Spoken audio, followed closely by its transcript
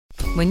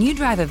When you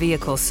drive a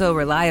vehicle so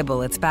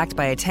reliable it's backed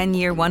by a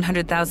 10-year,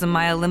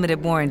 100,000-mile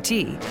limited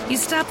warranty, you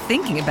stop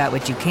thinking about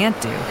what you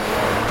can't do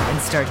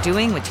and start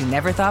doing what you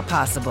never thought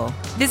possible.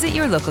 Visit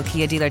your local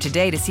Kia dealer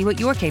today to see what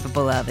you're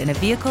capable of in a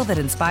vehicle that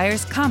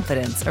inspires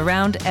confidence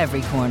around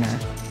every corner.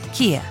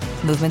 Kia,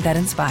 movement that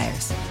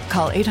inspires.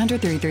 Call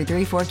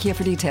 800-333-4KIA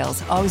for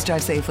details. Always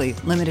drive safely.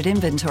 Limited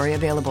inventory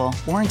available.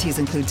 Warranties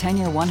include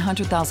 10-year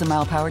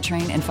 100,000-mile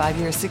powertrain and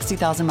 5-year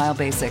 60,000-mile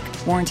basic.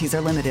 Warranties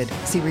are limited.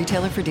 See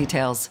retailer for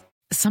details.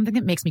 Something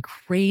that makes me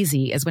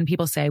crazy is when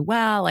people say,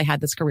 well, I had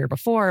this career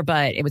before,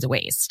 but it was a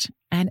waste.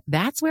 And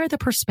that's where the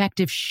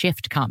perspective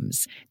shift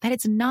comes, that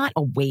it's not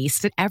a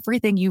waste, that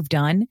everything you've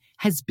done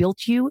has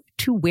built you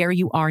to where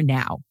you are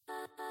now.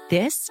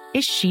 This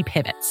is She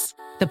Pivots,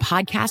 the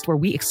podcast where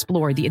we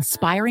explore the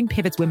inspiring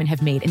pivots women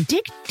have made and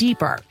dig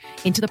deeper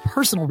into the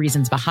personal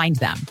reasons behind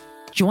them.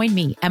 Join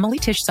me, Emily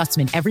Tish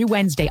Sussman, every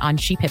Wednesday on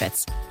She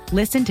Pivots.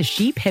 Listen to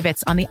She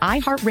Pivots on the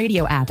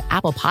iHeartRadio app,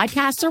 Apple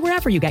Podcasts, or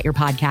wherever you get your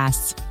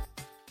podcasts.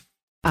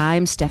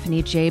 I'm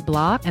Stephanie J.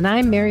 Block. And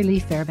I'm Mary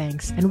Lee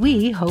Fairbanks. And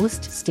we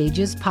host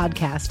Stages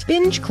Podcast.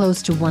 Binge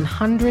close to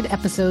 100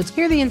 episodes.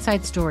 Hear the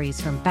inside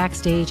stories from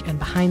backstage and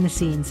behind the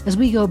scenes as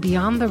we go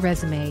beyond the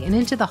resume and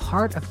into the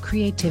heart of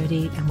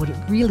creativity and what it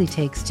really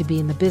takes to be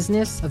in the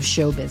business of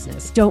show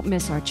business. Don't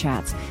miss our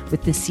chats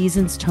with this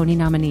season's Tony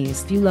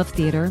nominees. If you love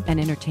theater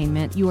and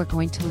entertainment, you are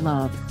going to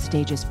love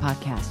Stages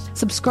Podcast.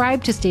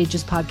 Subscribe to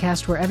Stages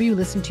Podcast wherever you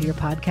listen to your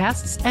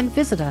podcasts and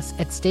visit us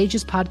at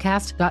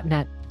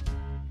stagespodcast.net.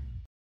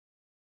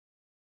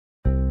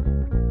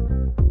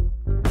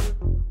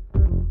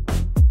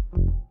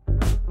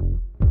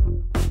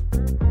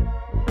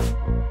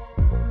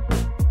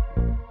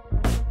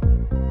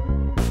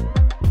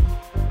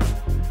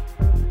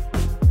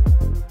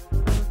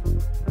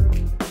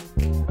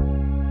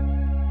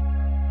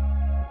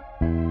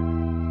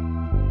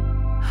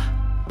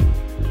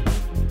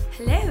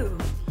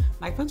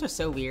 My phones are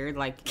so weird.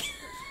 Like,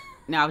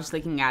 no, I was just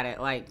looking at it.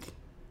 Like,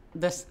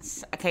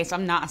 this. Okay, so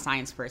I'm not a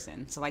science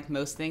person. So, like,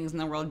 most things in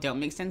the world don't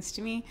make sense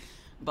to me.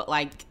 But,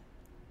 like,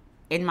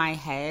 in my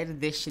head,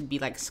 this should be,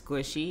 like,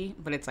 squishy,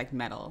 but it's, like,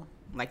 metal.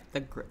 Like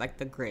the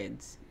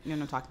grids. You know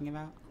what I'm talking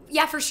about?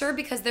 Yeah, for sure,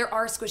 because there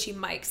are squishy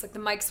mics. Like, the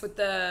mics with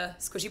the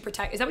squishy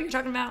protect. Is that what you're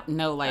talking about?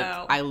 No, like,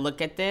 I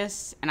look at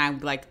this, and I'm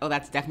like, oh,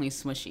 that's definitely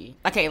smushy.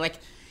 Okay, like,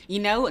 you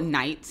know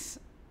Knights?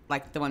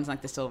 Like, the ones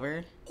like the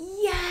silver?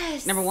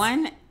 Yes! Number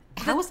one...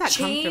 How was that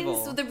chains,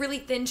 comfortable? With the really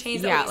thin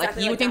chains. Yeah, exactly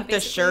like you would think that, the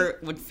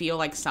shirt would feel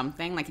like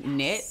something, like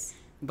knit,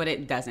 but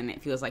it doesn't.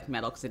 It feels like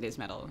metal because it is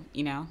metal,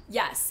 you know?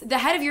 Yes. The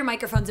head of your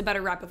microphone's a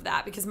better rep of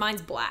that because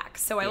mine's black.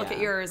 So I look at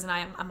yours and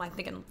I'm like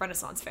thinking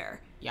Renaissance fair.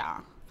 Yeah.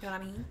 You know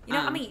what I mean? You know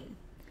what I mean?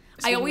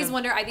 I always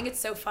wonder, I think it's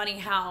so funny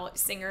how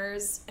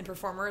singers and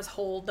performers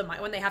hold the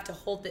mic when they have to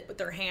hold it with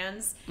their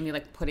hands. And they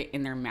like put it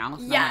in their mouth.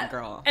 Yeah.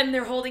 Girl. And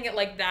they're holding it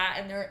like that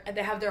and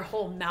they have their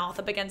whole mouth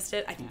up against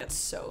it. I think that's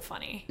so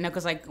funny. No,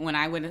 because like when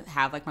I would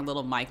have like my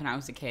little mic when I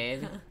was a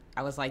kid,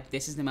 I was like,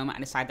 this is the moment I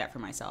decide that for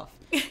myself.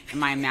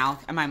 Am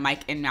I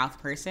mic in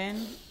mouth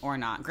person or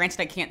not? Granted,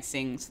 I can't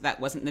sing, so that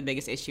wasn't the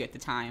biggest issue at the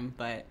time,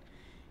 but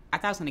I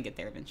thought I was going to get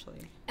there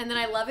eventually. And then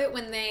I love it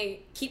when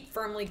they keep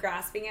firmly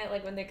grasping it,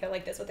 like when they go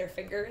like this with their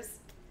fingers.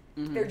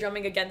 Mm-hmm. They're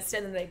drumming against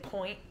it and then they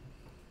point.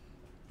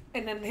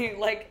 And then they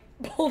like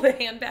pull the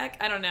hand back.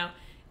 I don't know.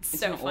 It's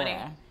so funny.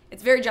 Aura.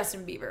 It's very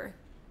Justin Bieber,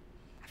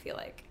 I feel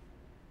like.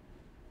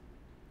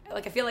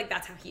 I feel like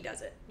that's how he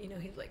does it. You know,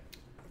 he's like...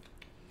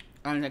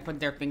 And they put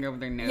their finger over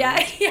their nose.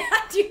 Yeah.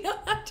 Do you know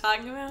what I'm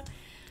talking about?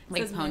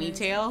 Like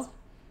ponytail.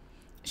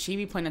 She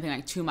be putting that thing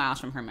like 2 miles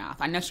from her mouth.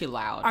 I know she's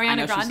loud.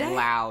 Ariana Grande? She's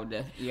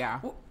loud.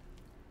 Yeah.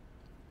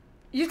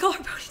 You call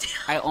her ponytail?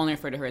 I only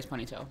refer to her as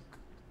ponytail.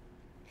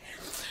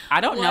 I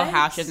don't know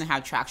how she doesn't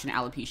have traction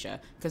alopecia.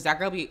 Because that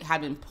girl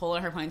had been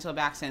pulling her ponytail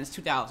back since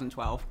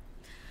 2012.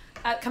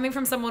 Coming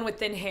from someone with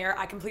thin hair,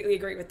 I completely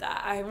agree with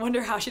that. I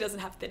wonder how she doesn't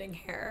have thinning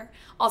hair.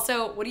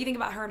 Also, what do you think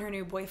about her and her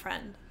new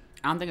boyfriend?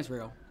 I don't think it's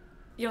real.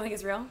 You don't think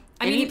it's real?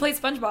 I mean, he played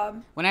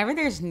SpongeBob. Whenever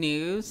there's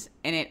news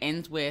and it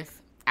ends with,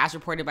 as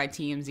reported by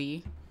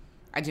TMZ,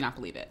 I do not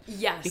believe it.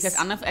 Yes. Because I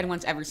don't know if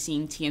anyone's ever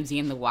seen TMZ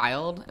in the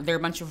wild. They're a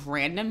bunch of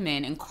random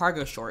men in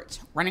cargo shorts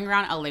running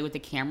around LA with a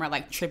camera,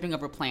 like tripping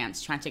over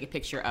plants, trying to take a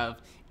picture of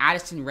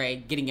Addison Rae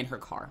getting in her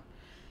car.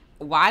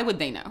 Why would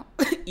they know?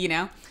 You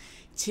know?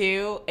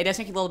 2, it does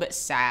make me a little bit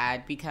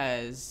sad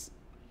because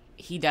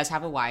he does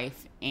have a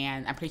wife,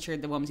 and I'm pretty sure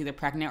the woman's either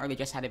pregnant or they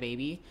just had a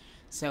baby.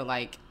 So,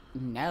 like,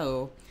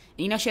 no.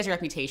 And you know she has a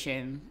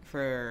reputation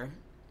for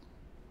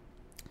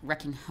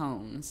wrecking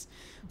homes.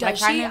 Does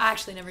she? I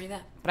actually never knew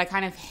that. But I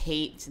kind of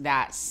hate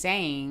that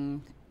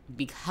saying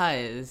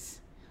because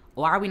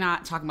why are we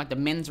not talking about the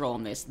men's role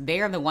in this?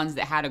 They are the ones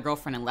that had a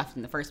girlfriend and left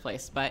in the first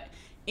place. But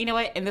you know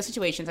what? In those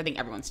situations, I think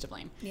everyone's to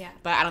blame. Yeah.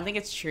 But I don't think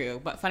it's true.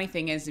 But funny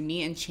thing is,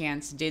 me and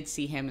Chance did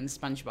see him in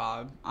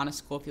SpongeBob on a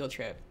school field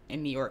trip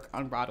in New York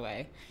on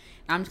Broadway.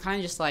 And I'm kind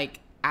of just like,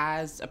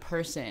 as a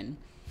person,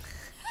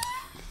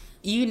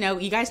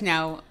 you guys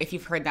know, if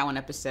you've heard that one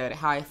episode,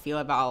 how I feel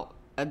about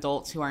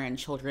adults who are in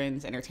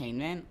children's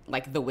entertainment,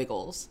 like the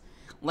Wiggles.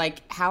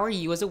 Like, how are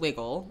you as a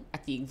wiggle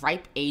at the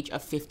ripe age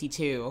of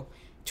 52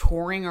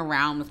 touring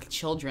around with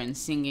children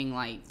singing,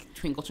 like,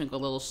 Twinkle, Twinkle,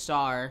 Little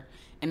Star,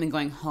 and then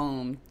going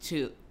home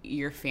to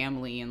your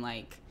family and,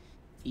 like,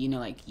 you know,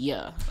 like,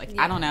 yeah. Like,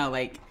 I don't know,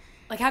 like...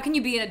 Like, how can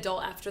you be an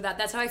adult after that?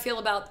 That's how I feel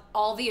about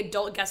all the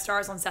adult guest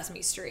stars on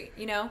Sesame Street,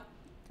 you know?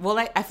 Well,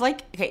 like, I feel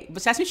like, okay,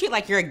 but Sesame Street,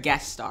 like, you're a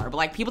guest star. But,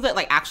 like, people that,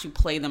 like, actually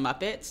play the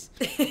Muppets,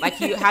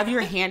 like, you have your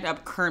hand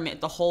up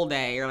Kermit the whole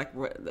day, or,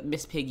 like,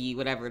 Miss Piggy,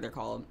 whatever they're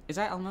called. Is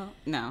that Elmo?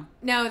 No.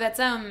 No, that's,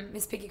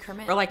 Miss Piggy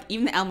Kermit. Or, like,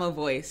 even the Elmo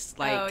voice.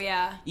 Like, oh,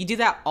 yeah. You do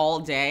that all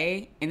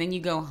day, and then you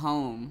go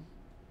home,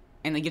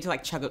 and they get to,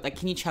 like, chug it. Like,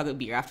 can you chug a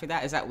beer after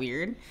that? Is that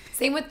weird?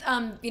 Same with,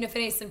 you know,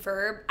 Phineas and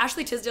Ferb.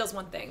 Ashley Tisdale's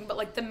one thing, but,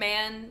 like, the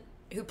man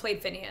who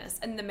played Phineas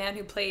and the man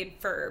who played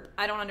Ferb,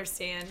 I don't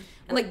understand.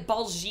 And like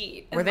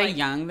Baljeet. Were they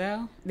young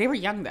though? They were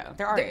young though.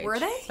 They're our age. Were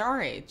they? They're our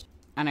age.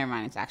 Oh, never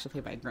mind. It's actually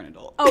played by a grown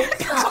adult.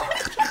 Oh.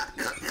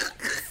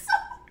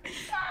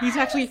 He's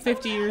actually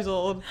 50 years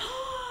old.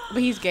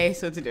 But he's gay,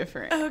 so it's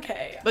different.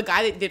 Okay. The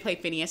guy that did play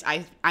Phineas,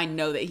 I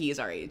know that he is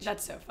our age.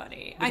 That's so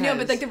funny. I know,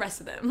 but like the rest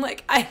of them,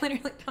 like I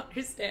literally don't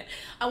understand.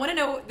 I want to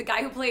know the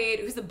guy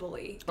who's the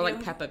bully. Or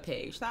like Peppa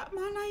Pig. That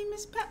my name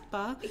is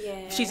Peppa.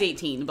 Yeah. She's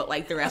 18, but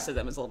like the rest of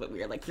them is a little bit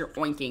weird. Like you're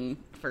oinking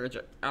for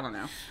I don't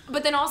know.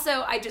 But then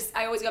also, I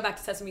always go back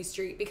to Sesame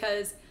Street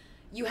because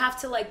you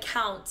have to like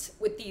count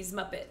with these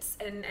Muppets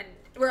and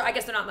or I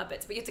guess they're not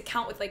Muppets, but you have to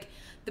count with like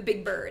the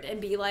Big Bird and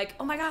be like,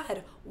 oh my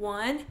God,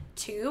 1,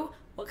 2.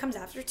 What comes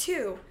after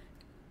 2?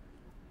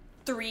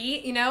 3,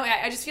 you know?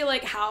 I just feel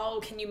like how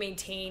can you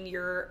maintain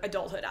your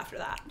adulthood after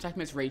that? It's like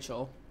Miss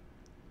Rachel.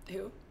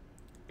 Who?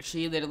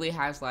 She literally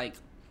has like,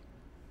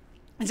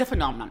 it's a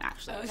phenomenon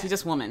actually. Okay. She's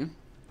this woman.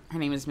 Her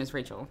name is Miss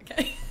Rachel.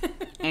 Okay.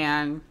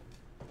 And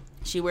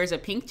she wears a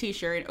pink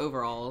t-shirt and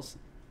overalls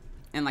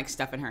and like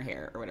stuff in her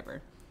hair or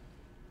whatever.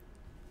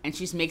 And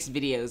she just makes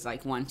videos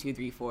like 1, 2,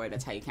 3, 4.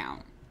 That's how you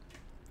count.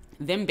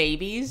 Them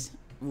babies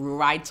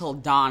ride till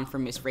dawn for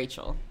Miss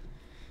Rachel.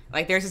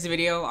 Like, there's this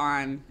video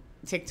on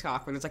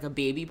TikTok where there's, like, a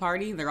baby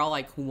party. They're all,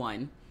 like,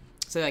 1.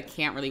 So they, like,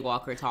 can't really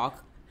walk or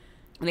talk.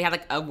 And they have,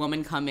 like, a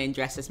woman come in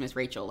dressed as Miss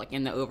Rachel, like,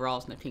 in the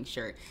overalls and the pink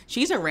shirt.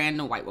 She's a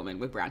random white woman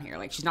with brown hair.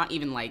 Like, she's not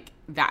even, like,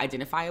 that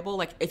identifiable.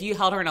 Like, if you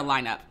held her in a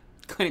lineup,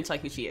 couldn't tell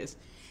who she is.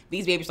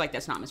 These babies are like,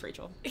 that's not Miss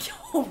Rachel.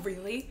 Oh,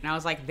 really? And I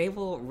was like, they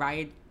will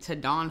ride to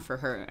dawn for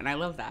her. And I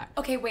love that.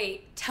 Okay,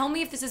 wait. Tell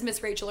me if this is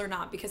Miss Rachel or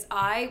not, because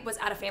I was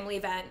at a family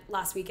event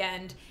last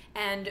weekend,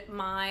 and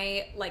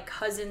my, like,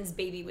 cousin's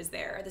baby was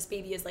there. This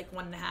baby is, like,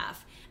 1.5.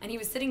 And he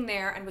was sitting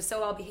there and was so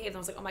well-behaved. And I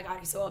was like, oh, my God,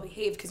 he's so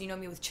well-behaved because you know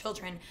me with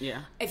children.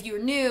 Yeah. If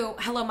you're new,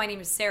 hello, my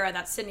name is Sarah.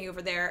 That's Sydney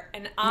over there.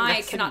 And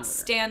I cannot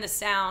stand the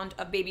sound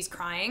of babies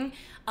crying.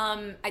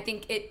 I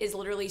think it is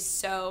literally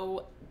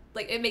so...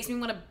 Like, it makes me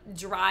want to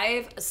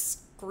drive a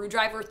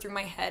screwdriver through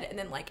my head and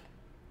then, like,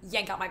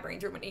 yank out my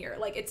brain through my ear.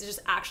 Like, it's just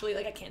actually,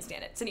 like, I can't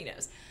stand it. Sydney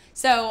knows.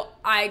 So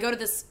I go to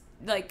this,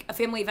 like, a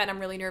family event. I'm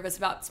really nervous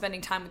about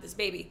spending time with this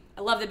baby.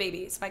 I love the baby.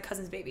 It's my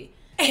cousin's baby.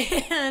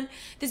 And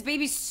this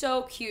baby's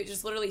so cute,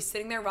 just literally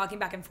sitting there rocking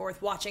back and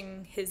forth,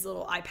 watching his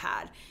little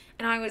iPad.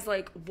 And I was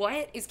like,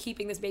 what is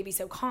keeping this baby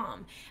so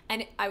calm?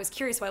 And I was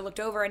curious, so I looked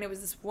over, and it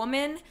was this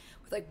woman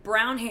with, like,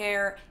 brown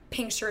hair,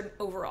 pink shirt, and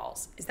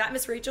overalls. Is that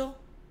Miss Rachel?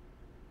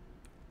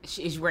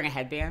 She's wearing a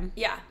headband?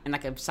 Yeah. And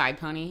like a side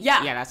pony?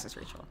 Yeah. Yeah, that's Miss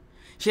Rachel.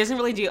 She doesn't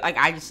really do, like,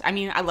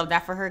 I love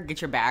that for her.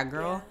 Get your bag,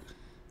 girl. Yeah.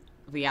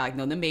 But yeah, like,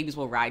 no, them babies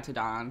will ride to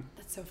dawn.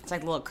 That's so funny. It's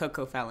like little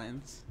Coco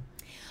felons.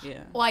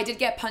 Yeah. Well, I did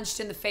get punched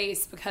in the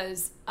face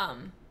because a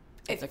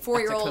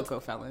 4-year-old. That's a Coco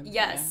felon.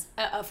 Yes.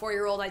 Yeah. A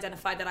 4-year-old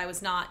identified that I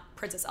was not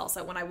Princess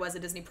Elsa when I was a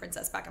Disney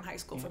princess back in high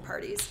school for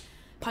parties.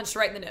 Punched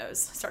right in the nose.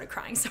 Started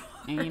crying so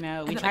hard. And, you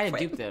know, we try to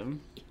dupe them.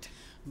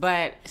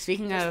 But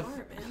speaking of,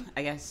 smart,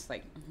 I guess,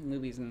 like,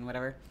 movies and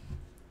whatever,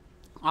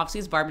 obviously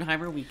it's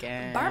Barbenheimer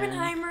weekend.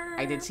 Barbenheimer.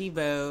 I did see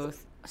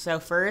both. So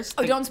first...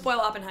 Oh, don't spoil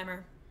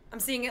Oppenheimer.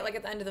 I'm seeing it, like,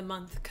 at the end of the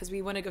month because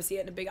we want to go see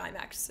it in a big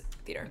IMAX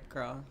theater.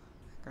 Girl.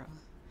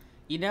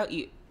 You know,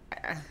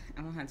 I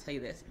don't know how to tell you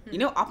this. You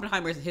know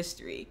Oppenheimer's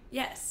history.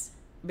 Yes.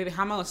 Baby,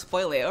 how am I going to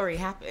spoil it? It already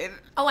happened.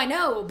 Oh, I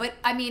know. But,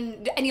 I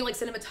mean, anything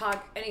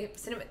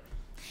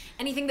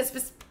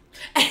that's...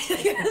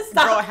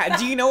 Girl,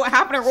 do you know what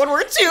happened in World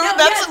War II? No,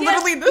 that's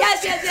literally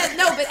this. Yes.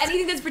 No, but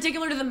anything that's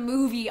particular to the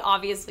movie,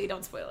 obviously,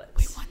 don't spoil it.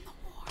 We won the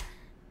war.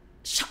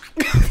 Shut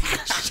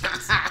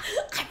up.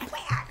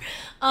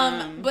 I'm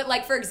aware. But,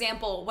 like, for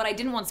example, what I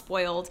didn't want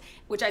spoiled,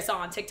 which I saw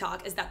on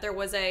TikTok, is that there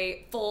was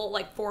a full,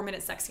 like,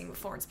 4-minute sex scene with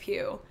Florence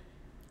Pugh.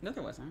 No,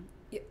 there wasn't.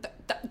 Yeah,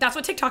 that's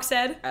what TikTok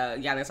said?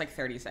 Yeah, there's like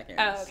 30 seconds.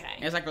 Oh, okay.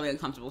 It was like really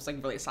uncomfortable. It's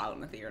like really silent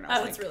in the theater. And I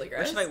was that's really gross.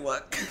 Where should I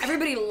look?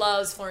 Everybody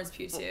loves Florence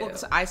Pugh too. Well,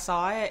 I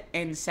saw it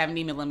in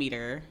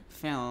 70mm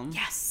film.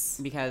 Yes.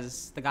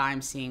 Because the guy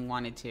I'm seeing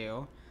wanted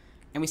to.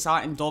 And we saw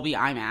it in Dolby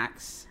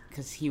IMAX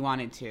because he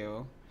wanted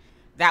to.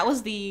 That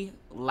was the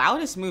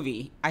loudest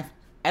movie I've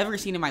ever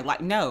seen in my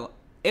life. No,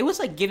 it was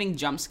like giving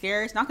jump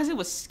scares. Not because it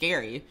was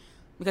scary.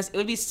 Because it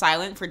would be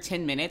silent for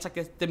 10 minutes.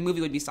 Like the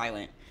movie would be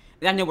silent.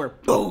 And I know where,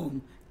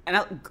 boom,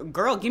 And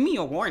girl, give me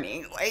a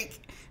warning. Like,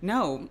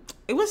 no,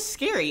 it was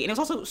scary. And it was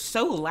also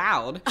so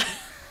loud.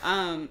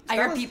 I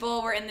heard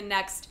people were in the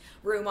next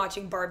room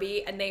watching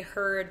Barbie, and they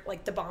heard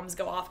like the bombs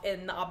go off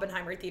in the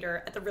Oppenheimer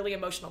theater at the really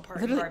emotional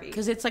part of Barbie.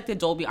 Because it's like the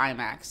Dolby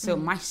IMAX. So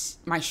my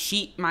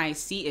seat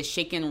is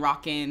shaking,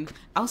 rocking.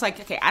 I was like,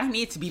 okay, I don't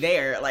need to be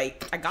there.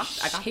 Like, I got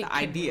the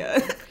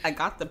idea. I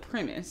got the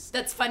premise.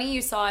 That's funny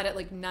you saw it at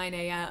like 9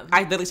 a.m.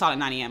 I literally saw it at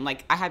 9 a.m.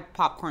 Like, I had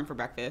popcorn for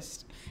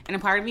breakfast. And a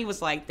part of me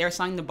was like, they were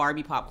selling the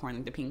Barbie popcorn,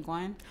 like the pink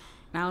one.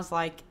 And I was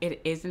like, it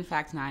is in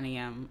fact 9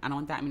 a.m. I don't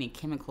want that many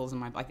chemicals in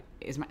my, like,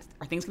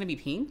 are things going to be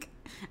pink?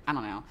 I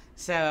don't know.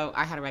 So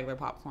I had a regular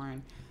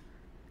popcorn.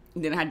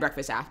 Then I had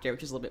breakfast after,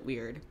 which is a little bit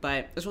weird.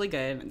 But it was really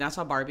good. Then I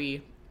saw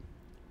Barbie.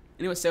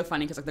 And it was so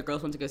funny because, like, the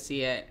girls went to go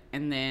see it.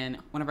 And then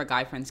one of our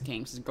guy friends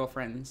came. So his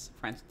girlfriend's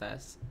friends with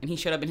us. And he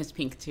showed up in his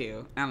pink,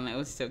 too. I don't know. It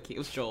was so cute. It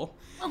was Joel.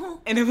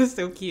 And it was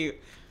so cute.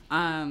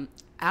 I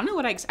don't know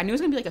what I knew it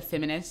was going to be, like, a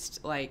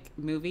feminist, like,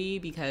 movie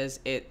because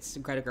it's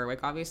Greta Gerwig,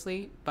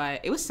 obviously.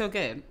 But it was so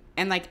good.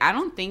 And, like, I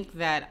don't think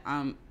that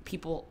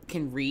people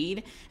can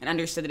read and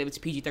understood that it was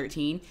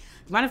PG-13.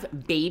 The amount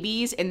of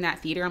babies in that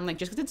theater, I'm like,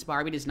 just because it's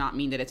Barbie does not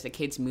mean that it's a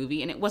kid's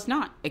movie. And it was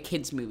not a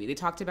kid's movie. They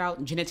talked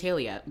about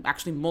genitalia,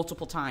 actually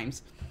multiple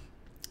times,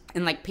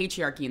 and, like,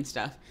 patriarchy and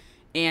stuff.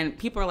 And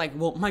people are like,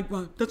 well,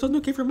 that's not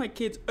okay for my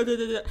kids.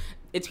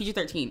 It's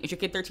PG-13. Is your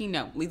kid 13?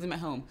 No. Leave them at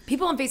home.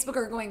 People on Facebook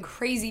are going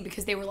crazy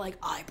because they were like,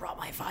 I brought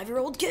my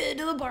 5-year-old kid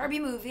to the Barbie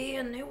movie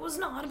and it was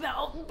not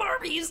about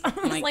Barbies. I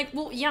was like,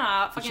 well,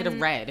 yeah. You should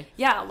have read.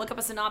 Yeah, look up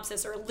a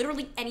synopsis or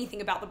literally anything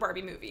about the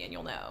Barbie movie and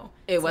you'll know.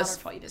 It was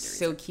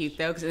so cute,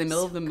 though, because in the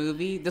middle of the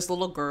movie, this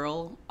little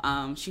girl,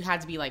 she had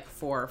to be like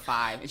 4 or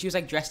 5. And she was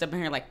like dressed up in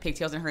her like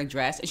pigtails in her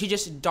dress. And she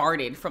just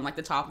darted from like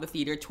the top of the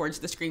theater towards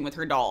the screen with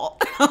her doll.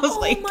 I was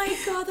like, oh my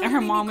God. And her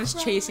mom was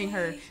chasing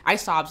her. I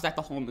sobbed like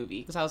the whole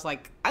movie because I was like,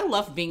 I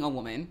love being a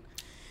woman.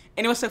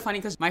 And it was so funny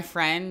because my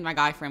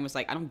guy friend was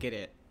like, I don't get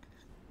it.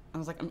 I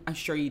was like, I'm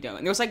sure you don't.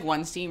 And there was like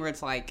one scene where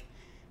it's like,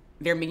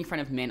 they're making fun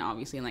of men,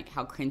 obviously, and like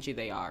how cringy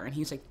they are. And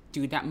he's like,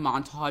 dude, that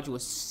montage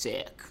was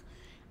sick.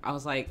 I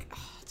was like,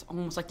 oh, it's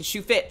almost like the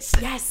shoe fits.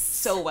 Yes.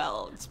 So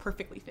well. It's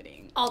perfectly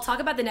fitting. I'll talk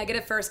about the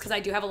negative first because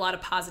I do have a lot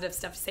of positive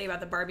stuff to say about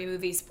the Barbie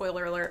movie.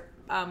 Spoiler alert.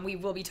 We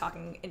will be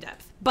talking in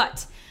depth.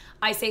 But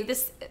I saved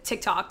this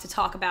TikTok to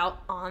talk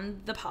about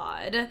on the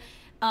pod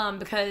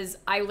because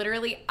I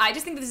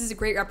just think this is a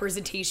great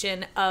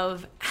representation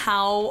of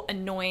how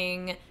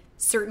annoying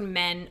certain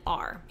men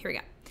are. Here we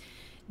go.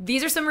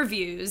 These are some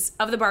reviews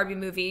of the Barbie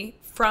movie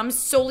from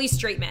solely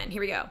straight men.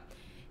 Here we go.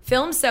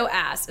 Film so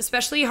ass,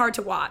 especially hard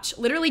to watch.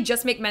 Literally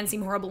just make men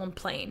seem horrible and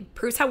plain.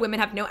 Proves how women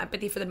have no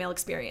empathy for the male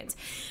experience.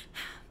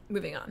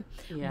 Moving on.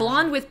 Yeah.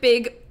 Blonde with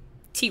big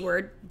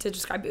T-word to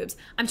describe boobs.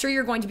 I'm sure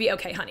you're going to be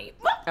okay, honey.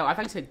 Oh, I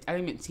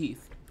didn't mean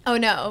teeth. Oh,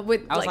 no.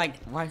 I was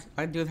like, why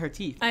do with her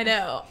teeth? I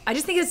know. I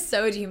just think it's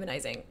so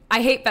dehumanizing.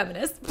 I hate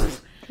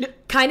feminists.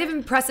 Kind of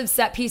impressive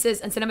set pieces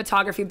and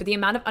cinematography, but the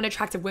amount of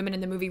unattractive women in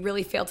the movie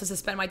really failed to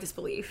suspend my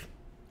disbelief.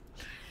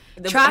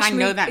 I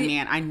know that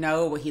man. I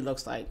know what he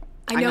looks like.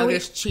 I know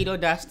there's Cheeto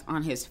dust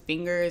on his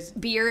fingers.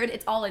 Beard.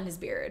 It's all in his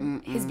beard.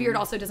 Mm-mm. His beard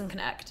also doesn't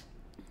connect.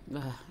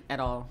 At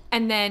all.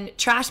 And then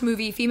trash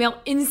movie,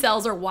 female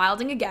incels are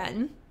wilding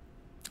again.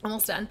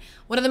 Almost done.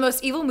 One of the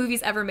most evil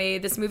movies ever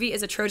made. This movie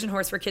is a Trojan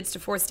horse for kids to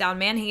force down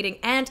man-hating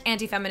and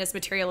anti-feminist,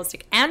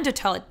 materialistic, and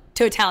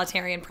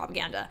totalitarian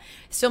propaganda.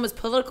 This film is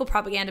political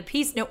propaganda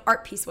piece, no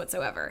art piece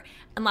whatsoever.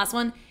 And last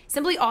one,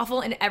 simply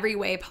awful in every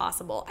way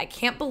possible. I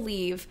can't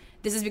believe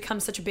this has become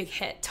such a big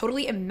hit.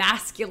 Totally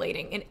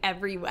emasculating in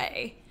every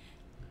way.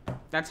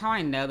 That's how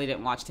I know they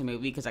didn't watch the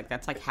movie, because like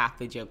that's like half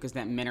the joke is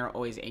that men are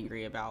always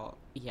angry about.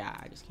 Yeah,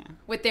 I just can't.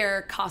 With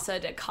their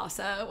Casa de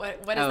Casa,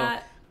 what is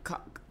that?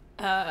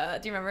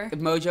 Do you remember?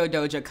 Mojo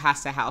Dojo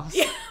Casa House.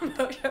 Yeah,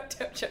 Mojo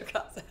Dojo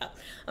Casa House.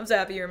 I'm so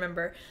happy you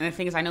remember. And the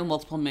thing is, I know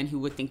multiple men who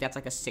would think that's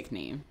like a sick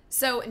name.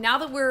 So now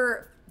that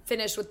we're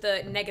finished with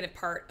the negative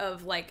part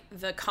of like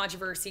the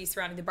controversy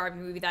surrounding the Barbie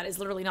movie that is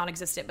literally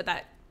non-existent, but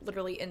that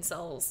literally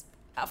incels,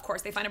 of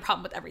course, they find a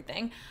problem with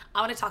everything.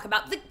 I want to talk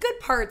about the good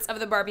parts of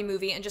the Barbie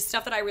movie and just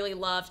stuff that I really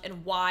loved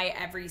and why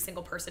every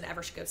single person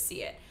ever should go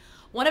see it.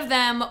 One of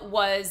them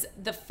was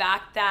the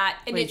fact that...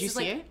 Wait, did you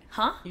see it?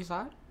 Huh? You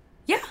saw it?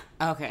 Yeah.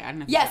 Okay, I don't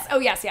know. Yes. Oh,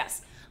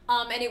 yes.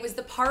 And it was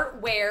the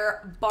part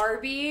where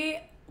Barbie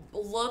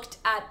looked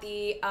at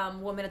the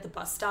woman at the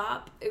bus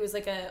stop. It was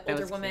like an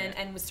older woman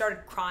and started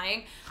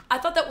crying. I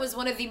thought that was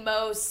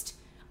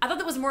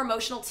that was more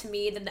emotional to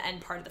me than the end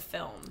part of the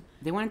film.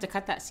 They wanted to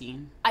cut that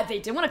scene. They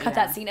did want to cut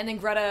that scene. And then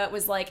Greta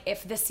was like,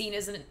 if this scene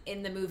isn't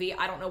in the movie,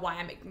 I don't know why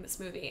I'm making this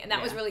movie. And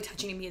that was really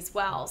touching to me as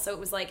well. So it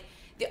was like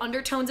the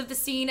undertones of the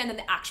scene and then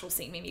the actual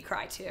scene made me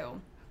cry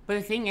too. But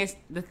the thing is,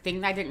 the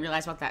thing that I didn't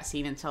realize about that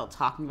scene until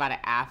talking about it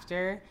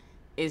after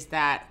is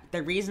that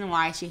the reason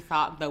why she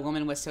thought the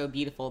woman was so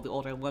beautiful, the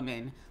older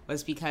woman,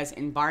 was because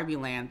in Barbie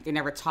Land, they're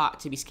never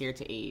taught to be scared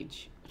to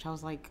age. Which I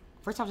was like,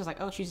 first I was just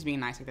like, oh, she's just being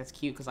nice. Like, that's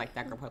cute because, like,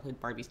 that girl probably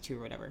played Barbies too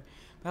or whatever.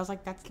 But I was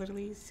like, that's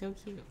literally so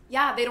cute.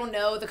 Yeah, they don't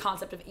know the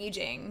concept of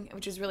aging,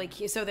 which is really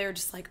cute. So they're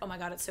just like, oh my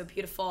God, it's so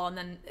beautiful. And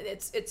then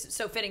it's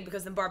so fitting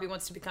because then Barbie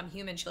wants to become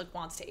human. She, like,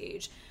 wants to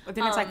age. But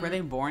then it's like, were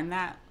they born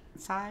that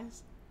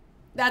size?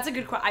 That's a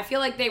good question. I feel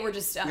like they were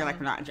just You're like,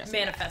 we're not addressing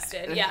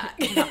manifested. that. Yeah.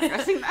 Not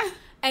addressing that.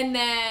 And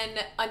then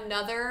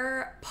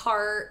another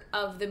part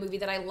of the movie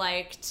that I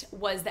liked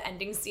was the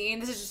ending scene.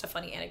 This is just a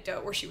funny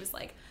anecdote where she was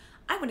like,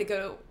 I want to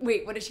go.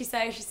 Wait, what did she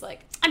say? She's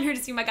like, I'm here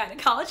to see my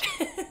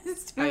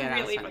gynecologist. Oh, yeah,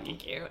 really fucking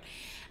cute.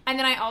 And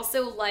then I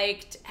also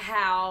liked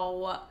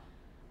how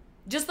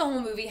just the whole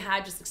movie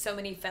had just like so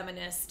many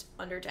feminist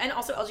undertones and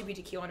also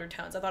LGBTQ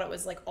undertones. I thought it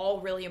was like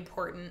all really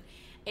important.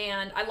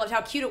 And I loved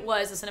how cute it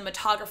was. The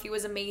cinematography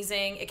was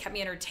amazing. It kept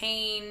me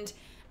entertained.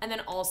 And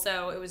then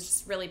also it was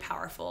just really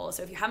powerful.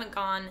 So if you haven't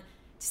gone to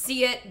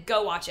see it,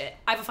 go watch it.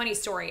 I have a funny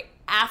story.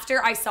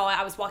 After I saw it,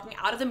 I was walking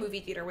out of the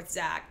movie theater with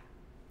Zach.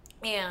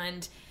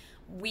 And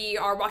we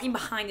are walking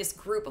behind this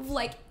group of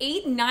like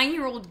 8,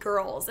 9-year-old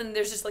girls, and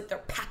there's just like their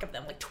pack of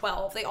them, like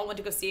 12. They all went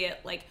to go see it.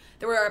 Like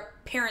there were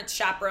parents,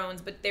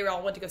 chaperones, but they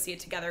all went to go see it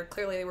together.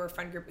 Clearly they were a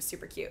friend group. It was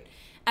super cute.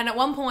 And at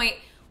one point,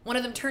 one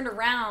of them turned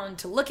around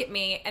to look at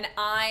me, and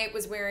I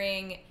was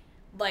wearing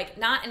like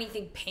not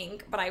anything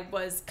pink, but I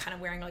was kind of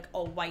wearing like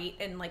all white,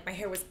 and like my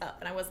hair was up,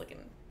 and I was looking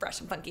fresh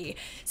and funky.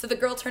 So the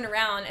girl turned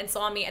around and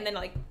saw me and then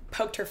like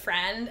poked her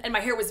friend, and my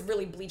hair was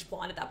really bleach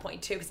blonde at that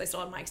point too because I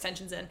still had my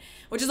extensions in,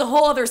 which is a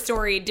whole other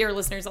story, dear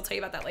listeners. I'll tell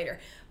you about that later.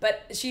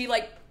 But she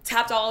like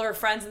tapped all of her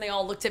friends, and they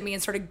all looked at me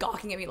and started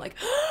gawking at me like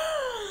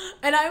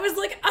and I was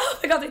like, oh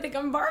my God, they think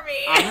I'm Barbie.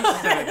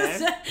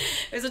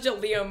 It was such a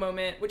Leo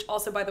moment, which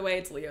also, by the way,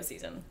 it's Leo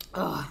season.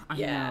 Oh, I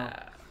know.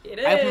 It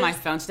is. I opened my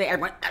phone today.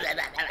 Everyone,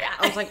 I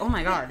was like, oh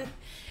my God.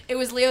 It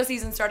was Leo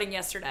season starting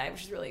yesterday,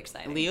 which is really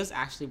exciting. Leos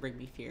actually bring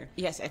me fear.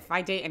 Yes, if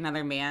I date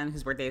another man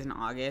whose birthday is in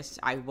August,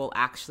 I will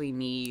actually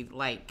need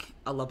like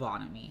a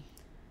lobotomy,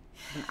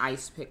 an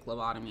ice pick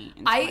lobotomy.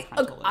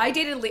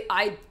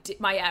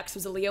 My ex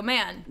was a Leo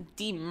man.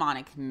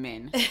 Demonic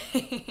men.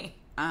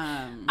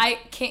 I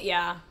can't.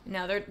 Yeah,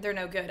 no, they're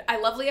no good. I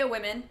love Leo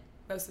women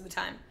most of the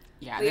time.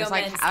 Yeah, Leo there's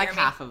like men I like scare me.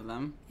 half of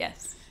them.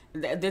 Yes.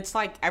 It's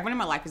like everyone in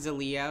my life is a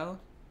Leo,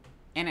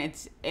 and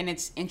it's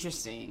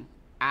interesting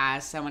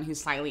as someone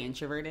who's slightly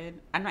introverted.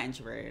 I'm not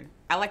introverted.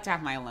 I like to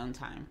have my alone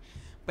time,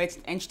 but it's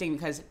interesting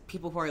because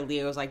people who are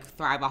Leos like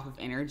thrive off of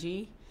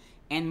energy,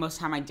 and most of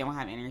the time I don't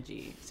have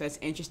energy. So it's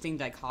interesting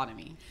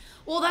dichotomy.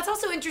 Well, that's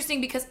also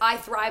interesting because I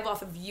thrive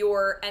off of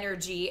your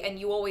energy, and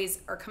you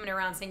always are coming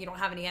around saying you don't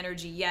have any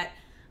energy, yet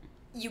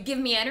you give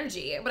me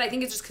energy. But I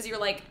think it's just because you're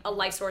like a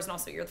life source, and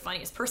also you're the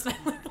funniest person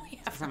I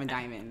literally have. I'm a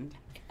diamond.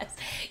 Yes.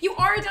 You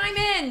are a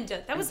diamond.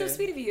 That was so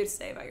sweet of you to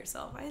say about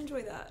yourself. I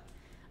enjoy that.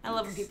 I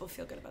love when people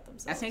feel good about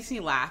themselves. That makes me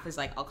laugh is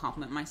like I'll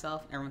compliment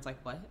myself. Everyone's like,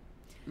 what?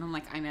 And I'm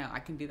like, I know, I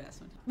can do that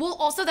sometimes. Well,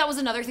 also that was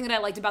another thing that I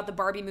liked about the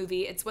Barbie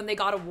movie. It's when they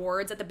got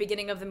awards at the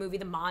beginning of the movie,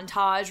 the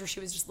montage where she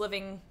was just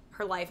living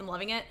her life and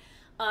loving it.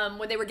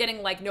 When they were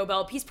getting like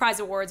Nobel Peace Prize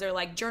awards or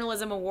like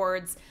journalism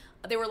awards,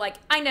 they were like,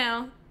 I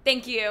know,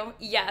 thank you,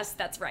 yes,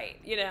 that's right,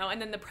 you know.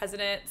 And then the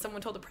president,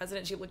 someone told the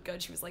president she looked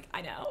good. She was like,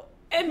 I know.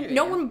 And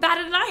no one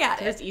batted an eye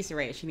at it. That's Issa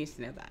Rae. She needs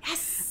to know that.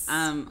 Yes.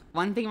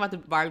 One thing about the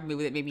Barbie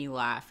movie that made me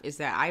laugh is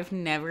that I've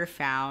never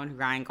found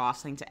Ryan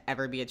Gosling to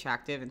ever be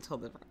attractive until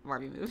the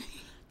Barbie movie.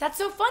 That's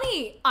so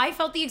funny. I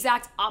felt the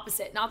exact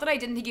opposite. Not that I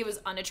didn't think he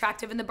was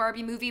unattractive in the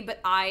Barbie movie, but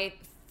I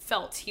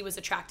felt he was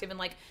attractive in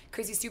like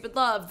Crazy Stupid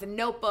Love, The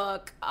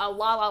Notebook, La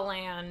La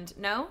Land.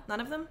 No?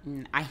 None of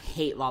them? I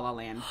hate La La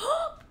Land.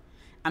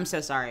 I'm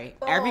so sorry.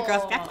 Every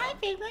girl's like, that's my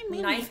favorite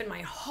movie. Knife in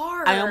my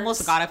heart. I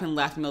almost got up and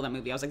left in the middle of that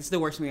movie. I was like, this is the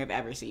worst movie I've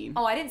ever seen.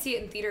 Oh, I didn't see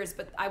it in theaters,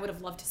 but I would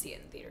have loved to see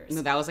it in theaters.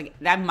 No, that was like,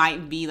 that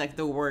might be like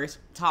the worst,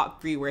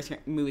 top 3 worst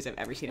movies I've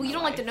ever seen in my life.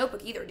 Well, you don't like The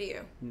Notebook either, do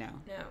you? No.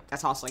 No.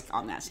 That's also like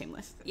on that same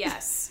list.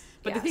 Yes.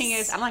 But the thing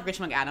is, I don't like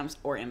Rachel McAdams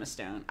or Emma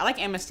Stone. I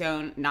like Emma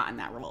Stone not in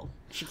that role.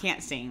 She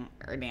can't sing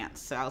or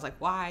dance. So I was like,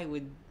 why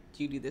would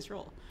you do this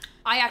role?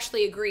 I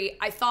actually agree.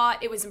 I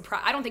thought it was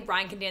I don't think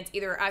Ryan can dance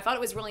either. I thought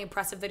it was really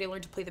impressive that he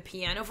learned to play the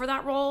piano for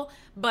that role,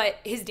 but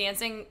his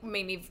dancing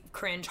made me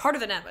cringe harder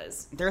than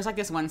Emma's. There's like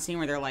this one scene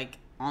where they're like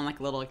on like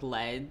a little like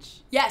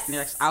ledge. Yes. And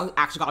they're like, I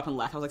actually got up and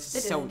left. I was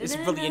like, it's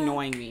really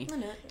annoying me.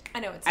 I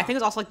know it's. I think it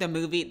was also like the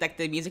movie, like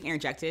the music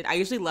interjected. I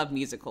usually love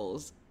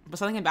musicals, but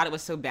something about it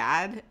was so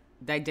bad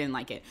that I didn't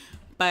like it.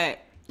 But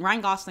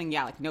Ryan Gosling,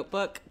 yeah, like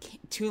Notebook,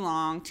 too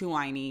long, too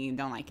whiny,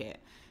 don't like it.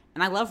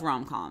 And I love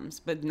rom-coms,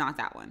 but not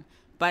that one.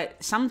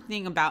 But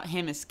something about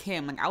him as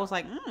Kim, like I was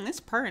like, it's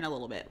purring a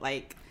little bit.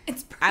 Like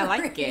it's purring. I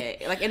like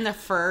it. Like in the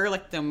fur,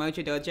 like the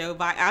Mojo Dojo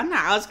vibe. I don't know.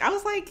 I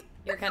was like,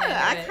 You're kind of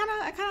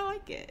I kind of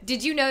like it.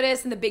 Did you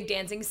notice in the big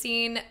dancing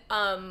scene,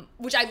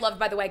 which I loved,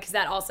 by the way, because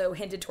that also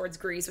hinted towards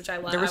Grease, which I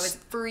love. I was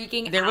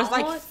freaking out. There was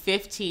like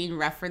 15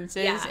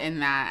 references in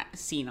that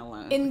scene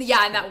alone. In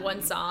that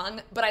one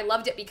song. But I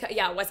loved it because,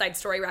 West Side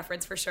Story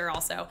reference for sure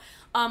also.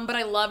 But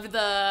I loved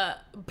the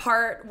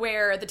part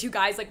where the two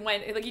guys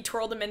he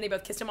twirled him in, they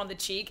both kissed him on the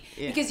cheek.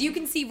 Yeah. Because you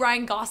can see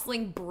Ryan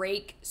Gosling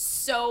break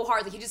so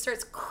hard. Like he just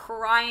starts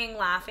crying,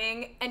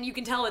 laughing, and you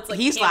can tell it's like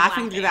he's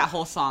laughing through that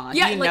whole song. Like,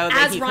 you know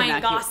that as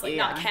Ryan Gosling,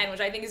 not Ken, which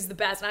I think is the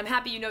best. And I'm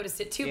happy you noticed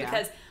it too,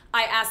 because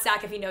I asked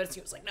Zach if he noticed.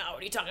 He was like, "No,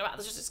 what are you talking about?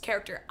 This is just his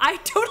character." I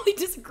totally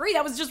disagree.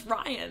 That was just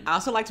Ryan. I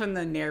also liked when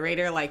the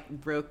narrator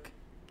broke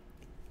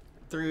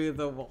through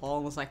the wall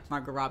and was like,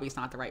 Margot Robbie's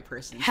not the right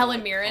person.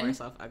 Helen Mirren. Call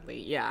herself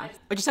ugly. Yeah.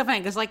 Which is so funny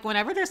because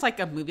whenever there's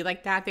a movie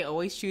like that, they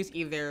always choose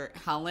either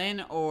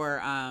Helen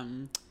or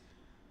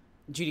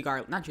Judy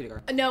Garland. Not Judy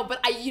Garland. No,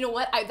 but you know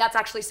what? That's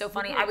actually so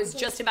funny. I was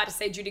just about to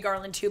say Judy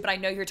Garland too, but I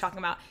know you're talking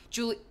about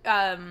Judy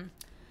Garland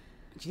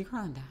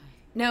died.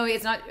 No,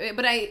 it's not.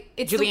 But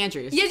it's Julie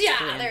Andrews. Yeah,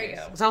 Julie there Andrews. you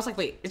go. So I was like,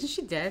 wait, isn't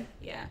she dead?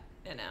 Yeah,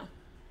 I know.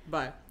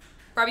 But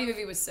Barbie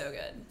movie was so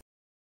good.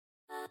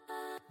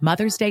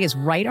 Mother's Day is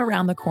right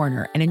around the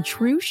corner, and in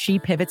true She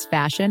Pivots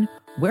fashion,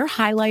 we're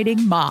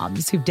highlighting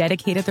moms who've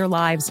dedicated their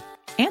lives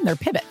and their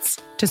pivots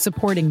to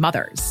supporting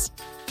mothers.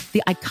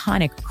 The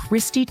iconic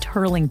Christy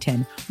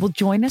Turlington will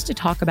join us to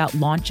talk about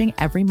launching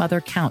Every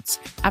Mother Counts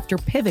after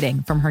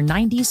pivoting from her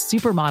 90s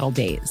supermodel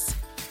days.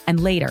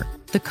 And later,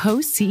 the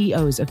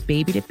co-CEOs of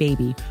Baby to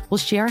Baby will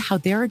share how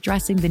they're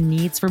addressing the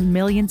needs for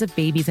millions of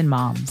babies and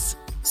moms.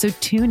 So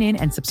tune in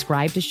and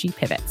subscribe to She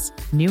Pivots.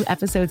 New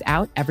episodes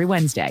out every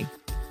Wednesday.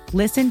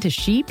 Listen to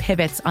She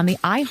Pivots on the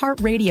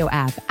iHeartRadio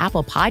app,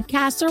 Apple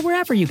Podcasts, or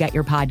wherever you get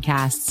your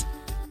podcasts.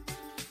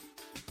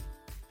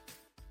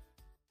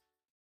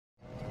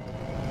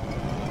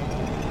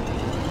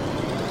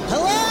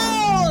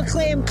 Hello,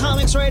 acclaimed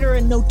comics writer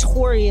and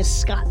notorious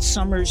Scott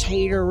Summers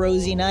hater,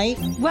 Rosie Knight.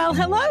 Well,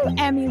 hello,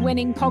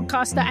 Emmy-winning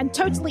podcaster and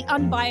totally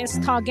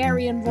unbiased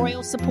Targaryen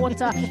royal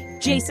supporter,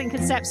 Jason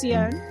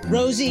Concepcion.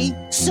 Rosie,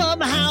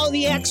 somehow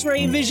the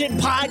X-Ray Vision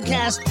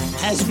podcast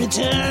has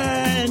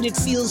returned. It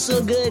feels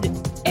so good.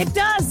 It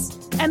does.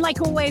 And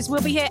like always,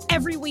 we'll be here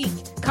every week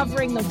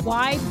covering the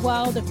wide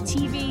world of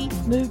TV,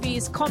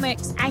 movies,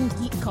 comics, and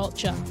geek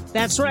culture.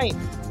 That's right.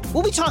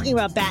 We'll be talking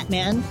about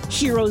Batman,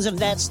 heroes of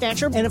that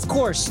stature, and of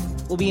course,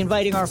 we'll be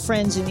inviting our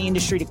friends in the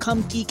industry to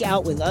come geek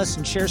out with us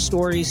and share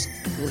stories.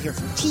 We'll hear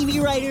from TV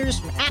writers,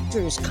 from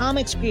actors,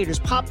 comics creators,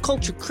 pop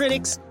culture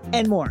critics,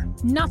 and more.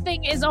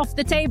 Nothing is off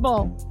the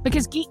table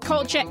because geek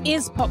culture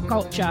is pop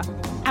culture,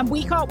 and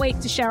we can't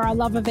wait to share our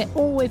love of it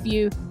all with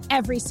you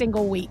every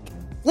single week.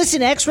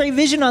 Listen to X-Ray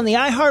Vision on the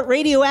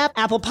iHeartRadio app,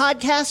 Apple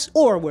Podcasts,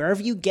 or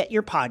wherever you get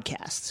your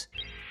podcasts.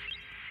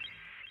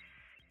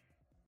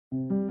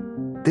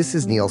 This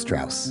is Neil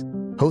Strauss,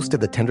 host of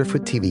the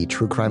Tenderfoot TV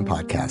True Crime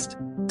Podcast,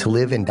 To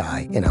Live and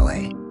Die in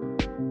LA.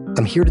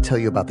 I'm here to tell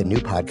you about the new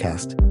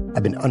podcast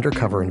I've been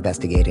undercover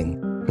investigating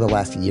for the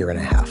last year and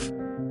a half.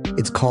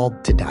 It's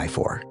called To Die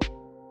For.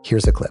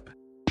 Here's a clip.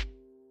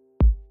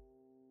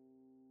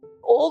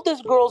 All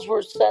these girls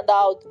were sent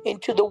out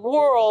into the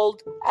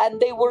world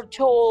and they were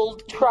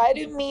told, try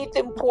to meet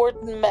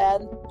important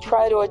men,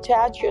 try to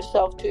attach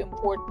yourself to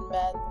important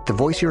men. The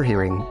voice you're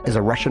hearing is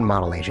a Russian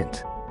model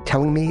agent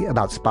telling me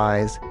about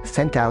spies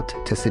sent out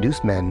to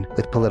seduce men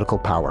with political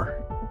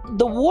power.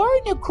 The war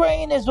in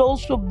Ukraine is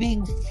also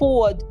being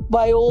fought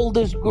by all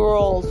these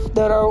girls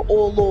that are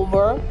all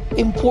over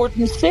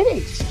important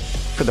cities.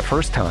 For the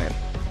first time,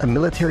 a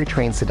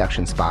military-trained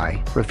seduction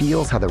spy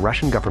reveals how the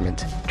Russian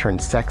government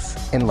turned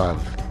sex and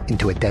love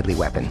into a deadly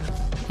weapon.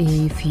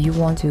 If you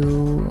want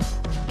to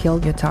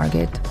kill your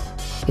target,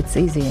 it's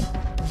easy.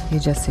 You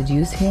just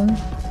seduce him,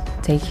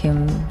 take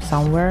him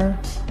somewhere,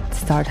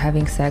 start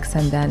having sex,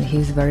 and then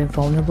he's very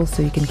vulnerable,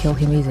 so you can kill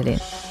him easily.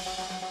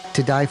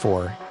 To Die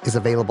For is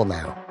available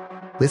now.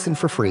 Listen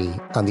for free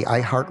on the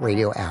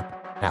iHeartRadio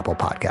app, Apple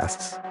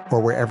Podcasts, or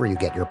wherever you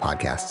get your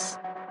podcasts.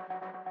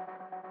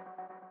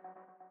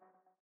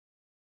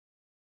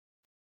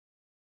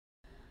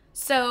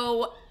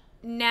 So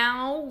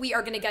now we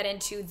are going to get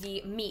into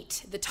the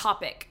meat, the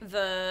topic,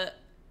 the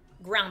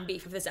ground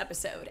beef of this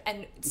episode.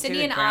 And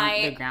Sydney and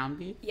I... The ground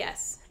beef?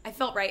 Yes. I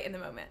felt right in the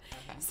moment.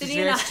 Okay.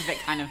 Sydney and I... It's a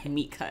kind of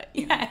meat cut.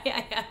 Yeah.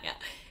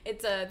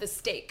 It's the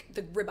steak,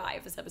 the ribeye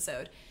of this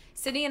episode.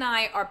 Sydney and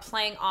I are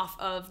playing off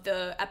of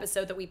the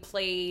episode that we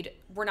played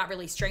We're Not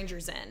Really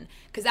Strangers in,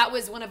 because that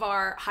was one of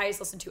our highest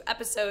listened to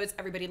episodes.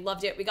 Everybody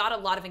loved it. We got a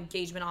lot of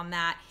engagement on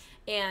that.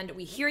 And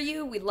we hear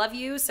you, we love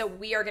you, so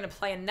we are going to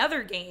play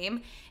another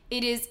game.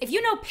 It is, if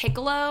you know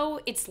Piccolo,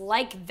 it's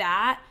like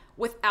that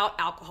without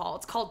alcohol.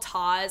 It's called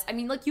TOZ. I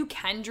mean, like, you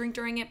can drink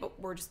during it, but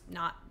we're just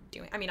not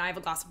doing it. I mean, I have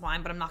a glass of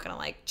wine, but I'm not going to,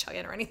 like, chug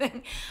it or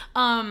anything.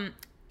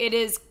 It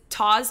is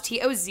TOZ,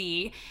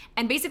 T-O-Z,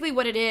 and basically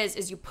what it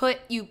is you put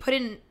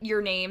in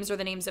your names or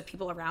the names of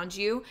people around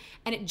you,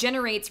 and it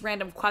generates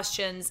random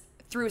questions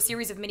through a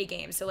series of mini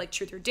games. So like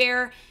Truth or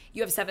Dare,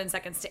 you have 7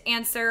 seconds to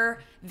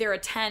answer. There are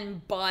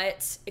 10,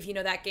 but if you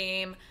know that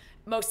game,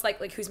 most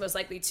likely, who's most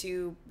likely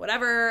to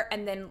whatever,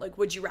 and then like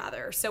would you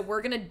rather. So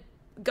we're gonna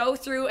go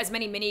through as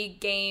many mini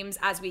games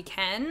as we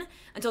can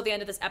until the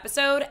end of this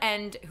episode,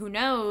 and who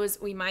knows,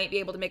 we might be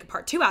able to make a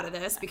part 2 out of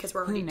this because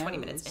we're already 20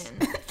 minutes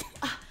in.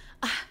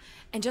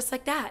 And just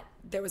like that,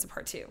 there was a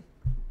part 2.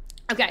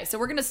 Okay, so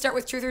we're gonna start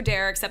with truth or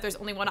dare, except there's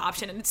only one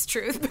option and it's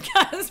truth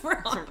because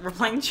we're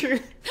playing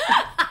truth.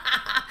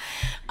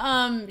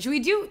 Should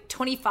we do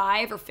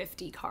 25 or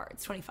 50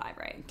 cards? 25,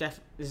 right?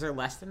 Is there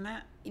less than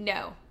that?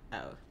 No.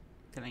 Oh.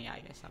 Then yeah, I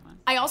guess that one.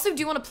 I also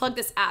do want to plug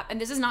this app,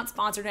 and this is not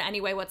sponsored in any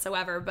way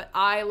whatsoever, but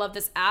I love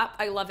this app.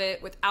 I love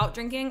it without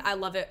drinking. I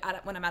love it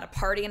when I'm at a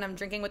party and I'm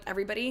drinking with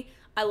everybody.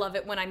 I love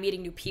it when I'm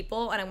meeting new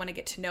people and I want to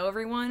get to know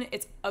everyone.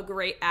 It's a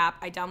great app.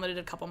 I downloaded it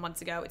a couple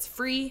months ago. It's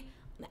free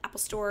on the Apple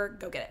Store.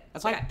 Go get it.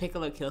 That's why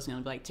Piccolo kills me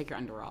and be like, take your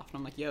underwear off. And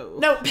I'm like, yo.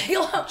 No,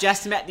 Piccolo.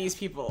 Just met these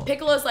people.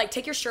 Piccolo's like,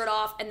 take your shirt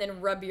off and then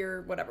rub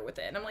your whatever with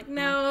it. And I'm like,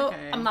 no,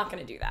 okay. I'm not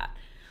going to do that.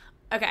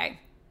 Okay.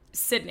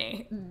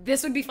 Sydney,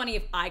 this would be funny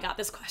if I got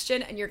this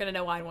question, and you're going to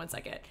know why in 1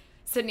 second.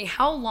 Sydney,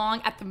 how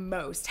long at the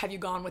most have you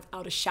gone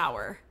without a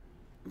shower?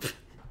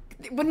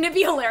 Wouldn't it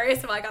be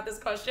hilarious if I got this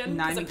question?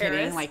 Not even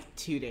kidding, like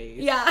 2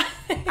 days. Yeah.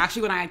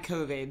 Actually, when I had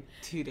COVID,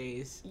 2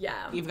 days.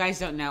 Yeah. If you guys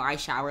don't know, I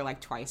shower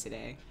like twice a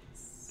day.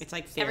 It's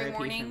like therapy every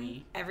morning, for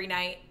me. Every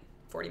night,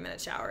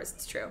 40-minute showers.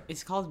 It's true.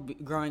 It's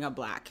called growing up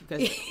black,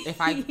 because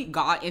if I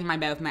got in my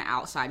bed with my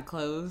outside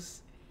clothes,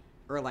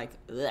 or like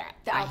bleh,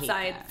 the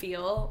outside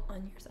feel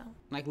on yourself,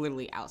 like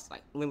literally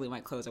outside, literally my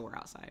clothes I wear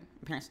outside.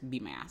 My parents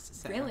beat my ass.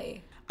 So.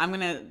 Really? I'm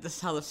gonna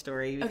just tell the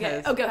story because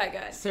okay. Oh, go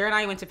ahead. Sarah and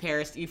I went to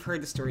Paris. You've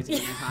heard the stories a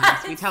million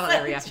times. We tell it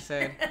every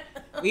episode.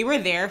 We were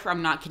there for,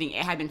 I'm not kidding,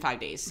 it had been 5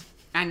 days.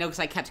 I know because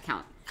I kept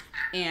count.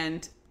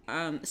 And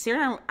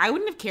Sarah and I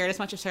wouldn't have cared as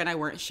much if Sarah and I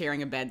weren't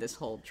sharing a bed this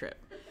whole trip.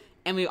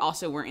 And we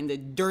also were in the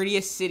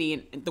dirtiest city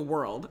in the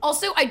world.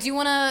 Also, I do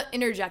want to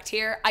interject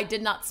here. I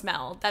did not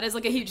smell. That is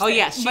like a huge thing. Oh,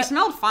 yes. She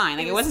smelled fine.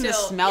 Like, it wasn't the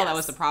smell that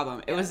was the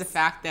problem. It Yes. was the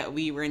fact that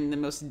we were in the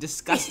most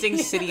disgusting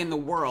city in the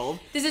world.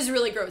 This is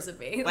really gross of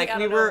me. Like, I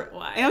don't know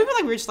why. And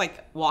we were just,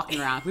 like, walking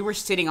around. We were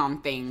sitting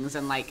on things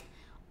and, like,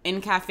 in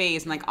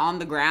cafes and, like, on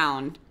the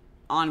ground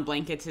on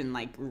blankets and,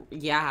 like,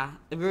 yeah.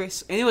 And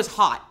it was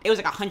hot. It was,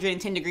 like,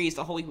 110 degrees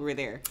the whole week we were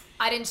there.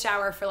 I didn't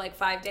shower for, like,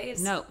 5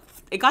 days. No.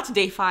 It got to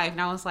day 5,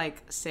 and I was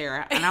like,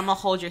 Sarah, and I'm going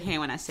to hold your hand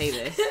when I say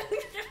this.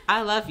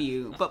 I love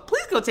you, but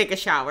please go take a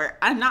shower.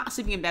 I'm not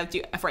sleeping in bed with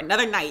you for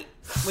another night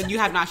when you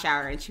have not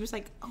showered. And she was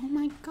like, oh,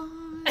 my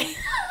God.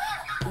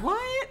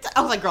 What? I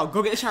was like, girl,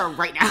 go get a shower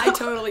right now. I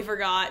totally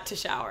forgot to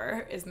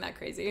shower. Isn't that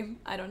crazy?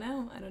 I don't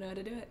know how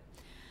to do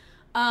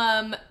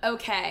it.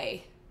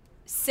 Okay.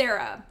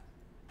 Sarah,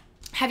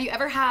 have you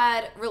ever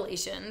had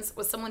relations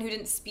with someone who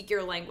didn't speak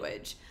your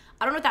language?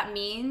 I don't know what that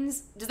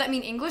means. Does that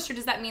mean English, or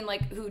does that mean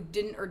like who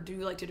didn't or do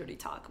like to dirty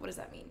talk? What does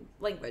that mean?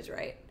 Language,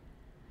 right?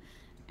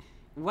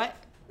 What?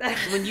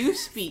 When you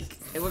speak,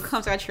 what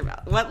comes out your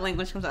mouth? What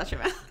language comes out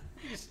your mouth?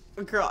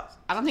 Girl,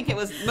 I don't think it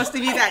must be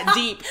that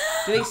deep.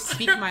 Do they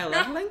speak my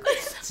love language?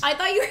 I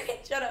thought you were,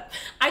 shut up.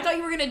 I thought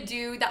you were going to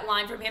do that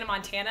line from Hannah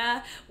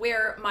Montana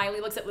where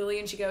Miley looks at Lily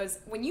and she goes,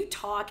 when you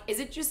talk,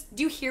 is it just,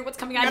 do you hear what's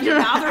coming out of your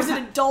mouth, or is it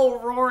a dull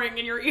roaring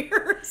in your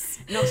ears?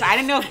 No, so I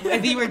didn't know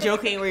if you were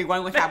joking or you were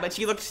going with that, but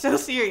she looked so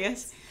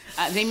serious.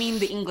 They mean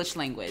the English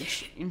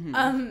language.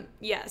 Mm-hmm.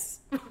 Yes.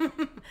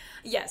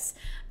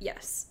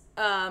 Yes.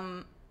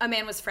 A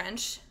man was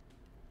French.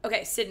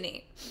 Okay,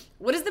 Sydney,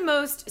 what is the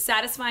most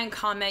satisfying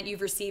comment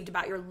you've received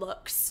about your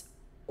looks,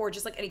 or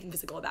just like anything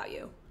physical about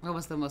you? What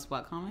was the most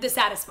what comment?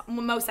 The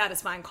most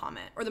satisfying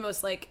comment, or the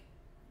most like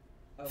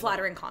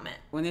flattering comment.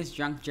 When this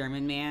drunk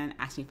German man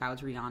asked me if I was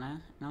Rihanna,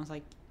 and I was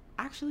like,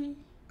 actually,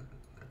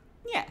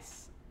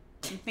 yes.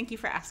 And thank you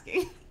for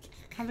asking.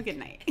 Have a good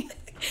night.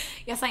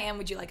 Yes, I am.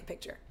 Would you like a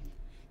picture?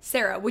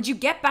 Sarah, would you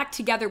get back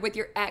together with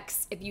your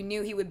ex if you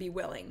knew he would be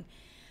willing?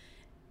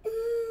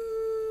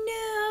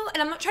 No,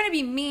 and I'm not trying to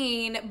be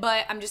mean,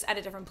 but I'm just at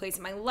a different place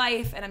in my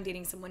life, and I'm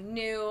dating someone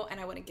new, and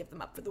I wouldn't give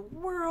them up for the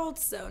world,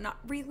 so not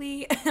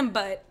really,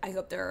 but I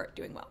hope they're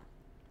doing well.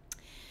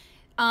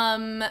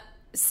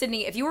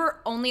 Sydney, if you were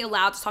only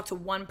allowed to talk to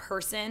one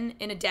person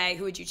in a day,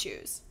 who would you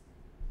choose?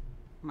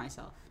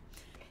 Myself.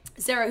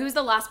 Sarah, who's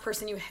the last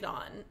person you hit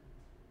on?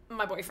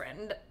 My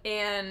boyfriend.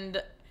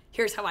 And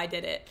here's how I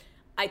did it.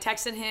 I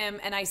texted him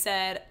and I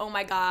said, oh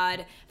my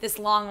God, this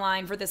long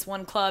line for this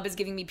one club is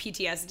giving me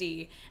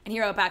PTSD. And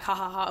he wrote back, ha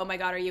ha ha, oh my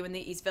God, are you in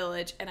the East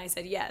Village? And I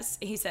said, yes.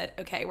 He said,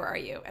 okay, where are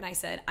you? And I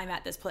said, I'm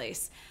at this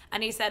place.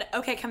 And he said,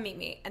 okay, come meet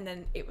me. And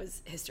then it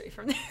was history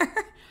from there.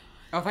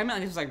 Oh, if I meant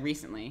like this was like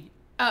recently.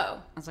 Oh.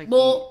 I was like,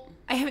 well,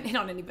 I haven't hit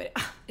on anybody.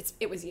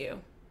 It was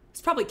you.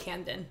 It's probably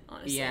Camden,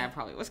 honestly. Yeah, it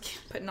probably was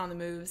Camden. Putting on the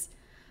moves.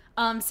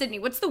 Sydney,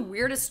 what's the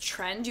weirdest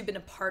trend you've been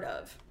a part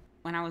of?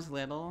 When I was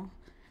little,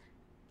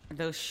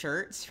 those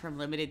shirts from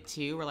Limited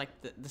 2 were like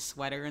the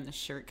sweater and the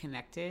shirt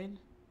connected.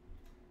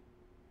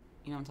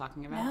 You know what I'm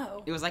talking about?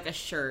 No. It was like a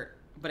shirt,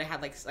 but it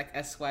had like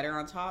a sweater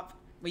on top.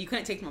 Well, you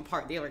couldn't take them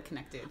apart. They were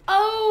connected.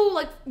 Oh,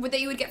 like what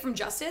that you would get from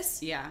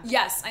Justice? Yeah.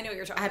 Yes, I know what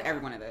you're talking I had about.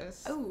 every one of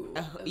those. Oh.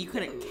 You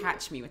couldn't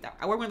catch me without.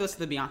 I wore one of those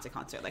to the Beyonce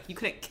concert. Like, you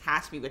couldn't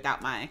catch me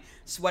without my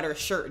sweater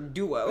shirt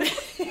duo.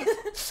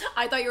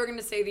 I thought you were going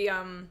to say the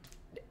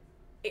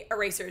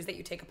erasers that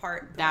you take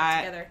apart and put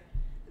back together.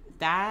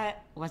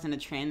 That wasn't a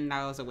trend.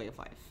 That was a way of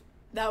life.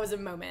 That was a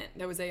moment.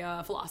 That was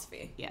a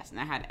philosophy. Yes, and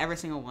I had every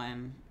single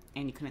one,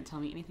 and you couldn't tell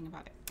me anything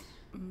about it.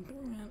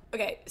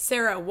 Okay,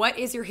 Sarah, what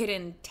is your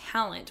hidden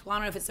talent? Well, I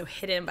don't know if it's so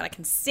hidden, but I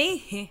can sing.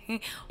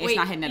 It's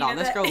not hidden at all.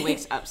 This girl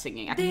wakes up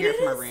singing. I can hear it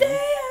from her room.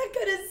 I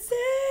couldn't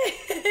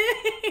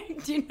sing.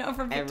 Do you know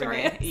from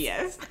Victoria? Every day.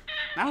 Yes.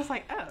 And I was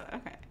like, oh,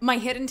 okay. My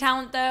hidden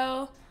talent,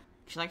 though?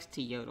 She likes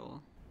to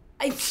yodel.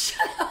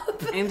 Shut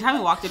up. Anytime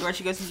we walk the door,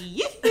 she goes,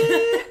 yeah.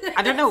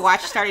 I don't know why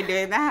she started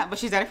doing that, but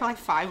she's done it for like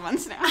 5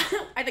 months now.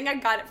 I think I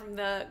got it from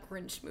the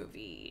Grinch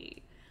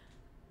movie.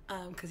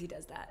 Because he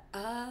does that.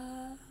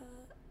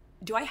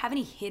 Do I have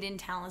any hidden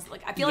talents?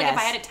 Like, I feel like if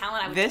I had a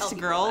talent, I would tell people This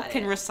girl about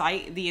can it.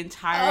 recite the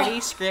entirety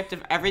script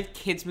of every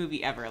kid's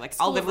movie ever. Like,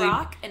 School I'll literally of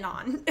Rock and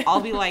on. I'll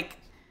be like,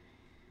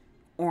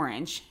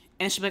 orange.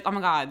 And she'll be like, oh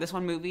my God, this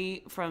one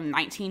movie from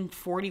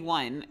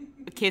 1941,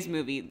 a kid's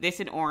movie,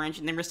 this in orange,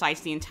 and then recites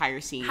the entire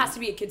scene. Has to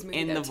be a kid's movie,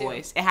 in though, the too.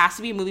 voice. It has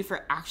to be a movie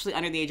for actually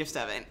under the age of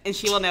 7. And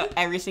she will know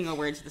every single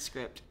word to the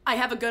script. I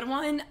have a good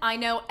one. I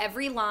know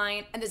every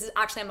line, and this is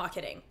actually, I'm not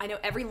kidding. I know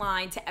every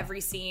line to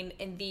every scene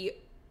in the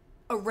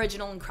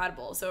original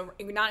Incredibles. So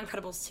not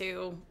Incredibles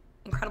 2,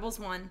 Incredibles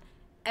 1.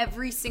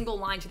 Every single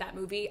line to that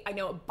movie, I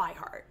know it by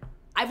heart.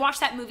 I've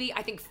watched that movie,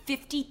 I think,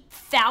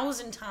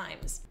 50,000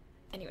 times.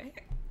 Anyway.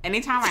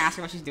 Anytime I ask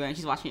her what she's doing,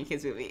 she's watching a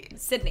kid's movie.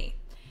 Sydney,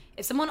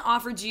 if someone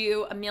offered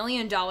you $1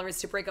 million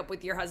to break up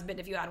with your husband,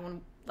 if you had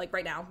one, like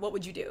right now, what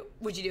would you do?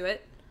 Would you do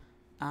it?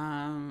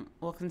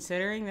 Well,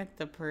 considering that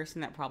the person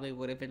that probably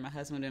would have been my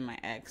husband and my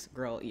ex,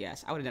 girl,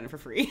 yes, I would have done it for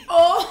free.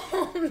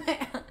 Oh,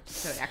 man.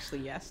 So actually,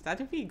 yes, that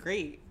would be a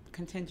great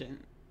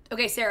contingent.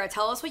 Okay, Sarah,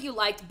 tell us what you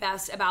liked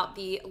best about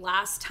the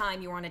last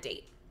time you were on a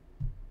date.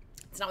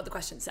 It's not what the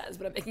question says,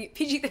 but I'm making it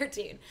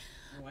PG-13.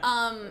 What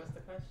was the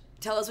question?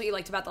 Tell us what you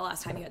liked about the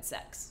last time you had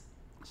sex.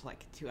 It's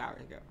like 2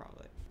 hours ago,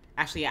 probably.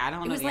 Actually, yeah, I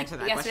don't know the like answer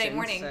to that yesterday question.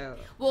 Morning. So.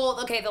 Well,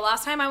 okay, the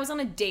last time I was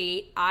on a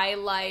date, I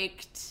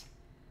liked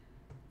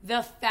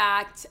the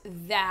fact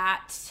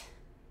that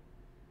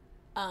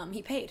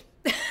he paid.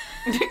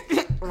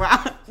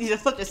 Wow, you're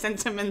such a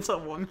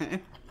sentimental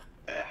woman.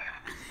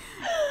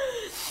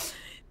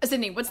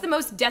 Sydney, what's the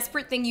most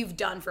desperate thing you've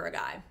done for a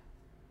guy?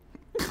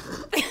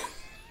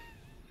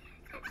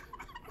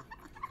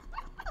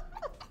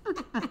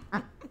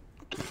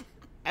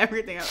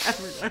 Everything I've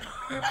ever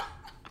done.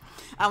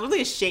 I'm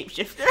literally a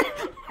shapeshifter.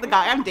 The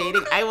guy I'm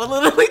dating, I will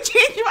literally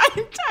change my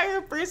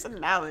entire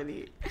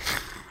personality.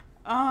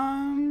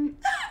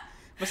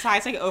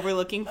 Besides like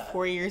overlooking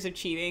 4 years of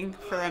cheating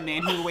for a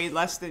man who weighed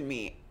less than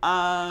me.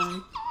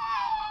 I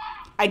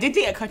did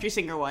date a country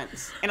singer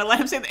once, and I let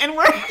him say the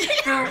N-word.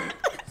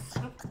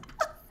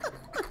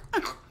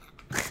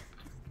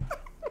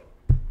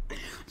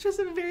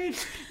 It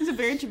was a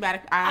very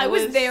dramatic. I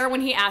was there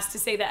when he asked to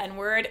say the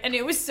N-word, and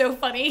it was so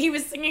funny. He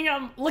was singing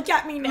Look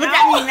At Me Now. Look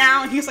at me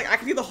now. And he was like, I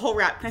can do the whole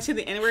rap. Can I say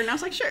the N-word? And I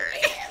was like, sure.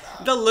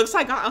 The looks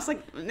I got, I was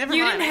like, never mind.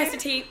 You didn't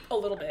hesitate a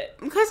little bit.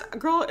 Because,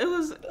 girl, it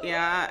was,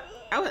 yeah.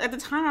 At the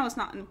time, I was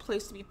not in a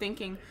place to be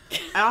thinking.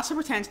 I also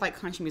pretended to like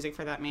country music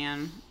for that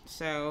man.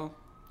 So,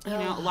 you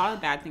know, a lot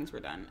of bad things were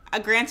done.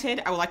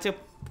 Granted, I would like to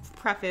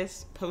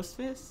preface post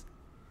this.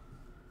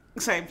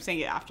 So I'm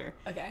saying it after.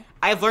 Okay.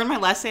 I've learned my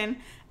lesson.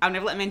 I'll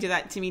never let men do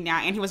that to me now.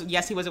 And he was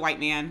a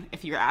white man,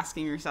 if you're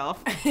asking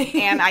yourself.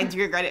 And I do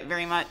regret it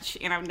very much.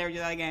 And I would never do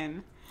that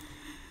again.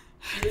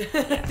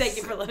 Yes. Thank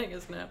you for letting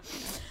us know.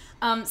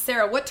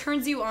 Sarah, what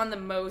turns you on the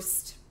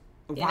most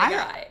in a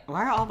guy?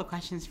 Why are all the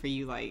questions for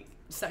you like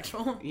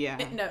sexual? Yeah.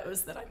 It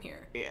knows that I'm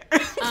here. Yeah.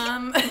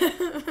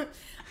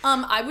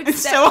 I would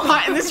It's say so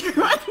hot in this room.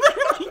 I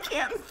literally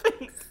can't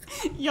think.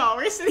 Y'all,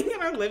 we're sitting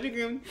in our living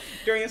room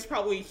during this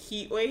probably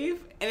heat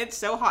wave, and it's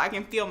so hot I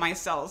can feel my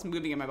cells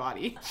moving in my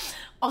body.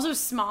 Also,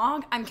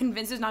 smog, I'm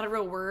convinced is not a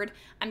real word.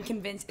 I'm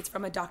convinced it's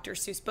from a Dr.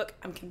 Seuss book.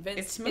 I'm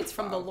convinced it's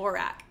from the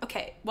Lorax.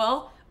 Okay,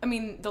 well, I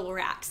mean, the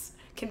Lorax.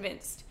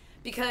 Convinced.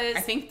 Because...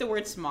 I think the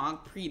word smog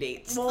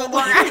predates well, the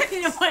Lorax.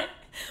 You know what?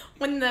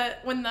 When the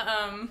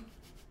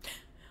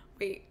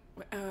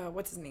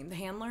what's his name? The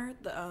handler?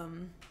 The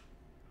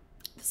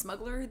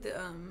smuggler? The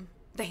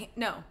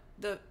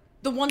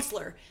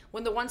Onceler.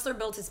 When the Onceler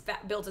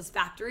built his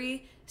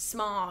factory,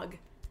 smog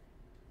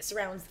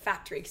surrounds the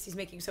factory because he's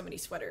making so many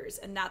sweaters,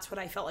 and that's what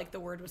I felt like the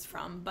word was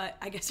from. But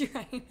I guess you're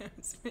right.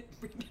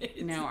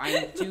 No,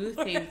 I do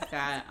think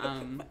that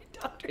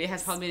it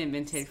has probably been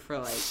invented for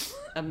like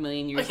 1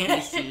 million years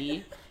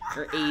BC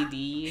or AD,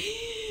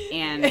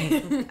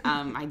 and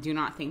I do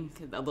not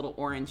think the little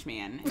orange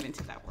man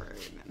invented that word.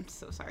 I'm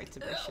so sorry to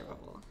burst your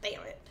bubble.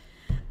 Damn it.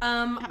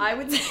 I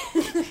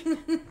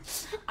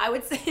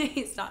would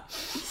say stop.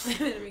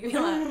 Make me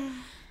laugh.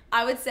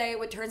 I would say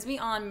what turns me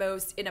on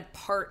most in a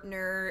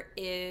partner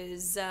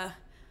is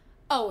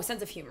Oh,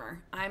 sense of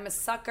humor. I'm a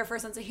sucker for a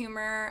sense of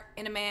humor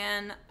in a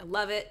man. I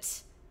love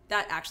it.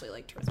 That actually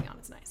like turns me on.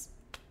 It's nice.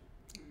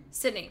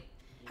 Sydney,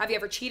 have you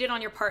ever cheated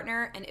on your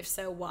partner? And if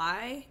so,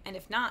 why? And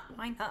if not,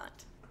 why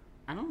not?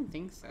 I don't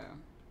think so.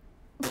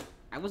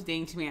 I was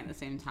dating two men at the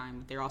same time,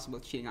 but they're also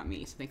both cheating on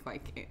me, so I think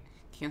like it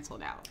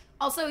canceled out.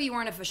 Also, you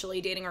weren't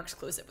officially dating or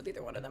exclusive with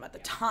either one of them at the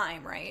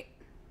time, right?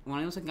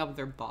 One was hooking up with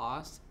their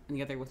boss, and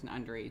the other with an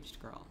underage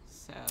girl.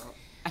 So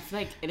I feel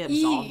like it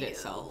absolved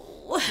itself.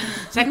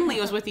 Secondly,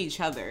 it was with each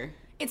other.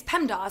 It's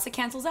PEMDAS. It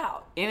cancels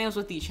out. And it was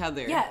with each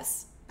other.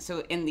 Yes.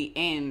 So in the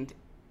end,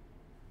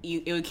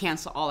 it would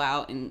cancel all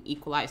out and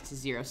equalize to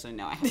zero. So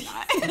no, I have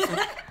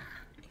not.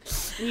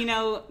 You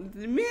know,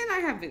 the men I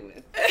have been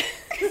with,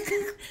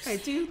 I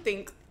do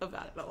think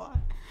about it a lot.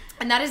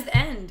 And that is the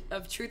end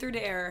of Truth or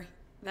Dare.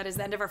 That is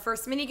the end of our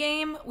first mini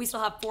game. We still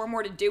have 4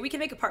 more to do. We can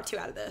make a part 2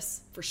 out of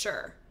this, for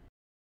sure.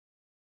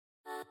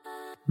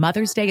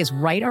 Mother's Day is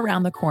right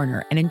around the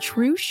corner, and in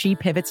true She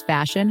Pivots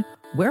fashion,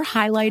 we're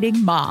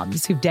highlighting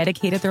moms who've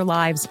dedicated their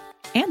lives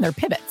and their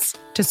pivots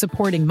to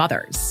supporting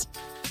mothers.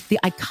 The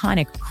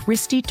iconic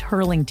Christy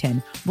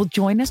Turlington will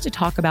join us to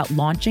talk about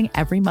launching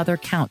Every Mother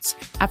Counts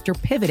after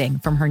pivoting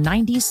from her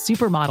 90s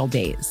supermodel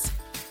days.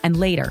 And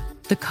later,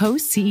 the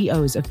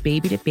co-CEOs of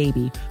Baby to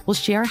Baby will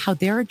share how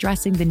they're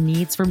addressing the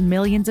needs for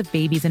millions of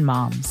babies and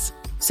moms.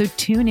 So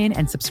tune in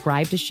and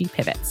subscribe to She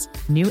Pivots.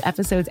 New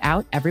episodes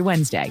out every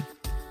Wednesday.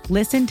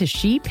 Listen to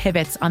She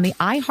Pivots on the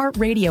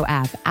iHeartRadio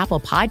app,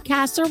 Apple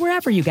Podcasts, or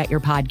wherever you get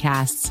your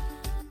podcasts.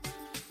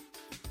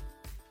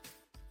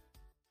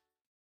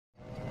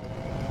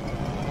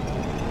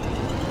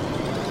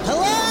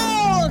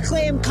 Hello,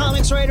 acclaimed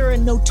comics writer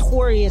and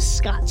notorious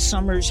Scott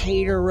Summers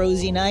hater,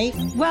 Rosie Knight.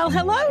 Well,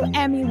 hello,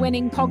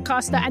 Emmy-winning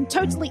podcaster and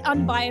totally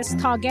unbiased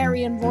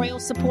Targaryen royal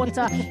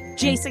supporter,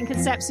 Jason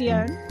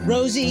Concepcion.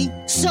 Rosie,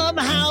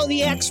 somehow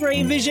the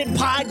X-Ray Vision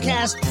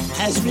podcast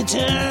has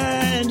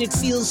returned. It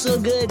feels so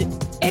good.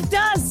 It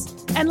does.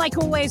 And like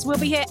always, we'll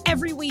be here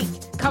every week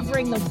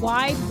covering the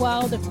wide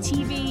world of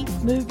TV,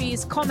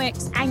 movies,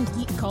 comics, and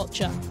geek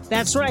culture.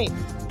 That's right.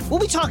 We'll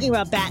be talking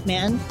about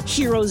Batman,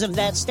 heroes of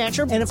that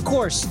stature, and of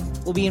course,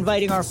 we'll be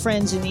inviting our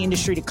friends in the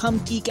industry to come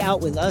geek out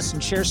with us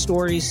and share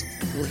stories.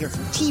 We'll hear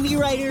from TV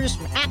writers,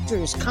 from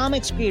actors,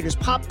 comics creators,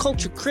 pop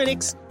culture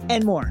critics,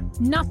 and more.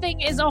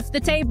 Nothing is off the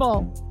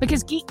table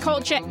because geek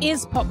culture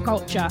is pop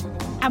culture,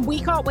 and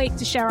we can't wait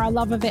to share our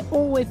love of it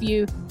all with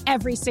you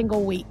every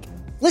single week.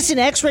 Listen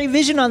to X-Ray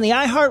Vision on the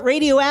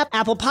iHeartRadio app,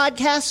 Apple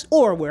Podcasts,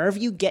 or wherever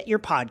you get your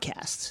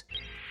podcasts.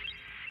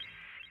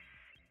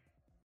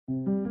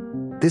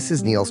 This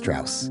is Neil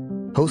Strauss,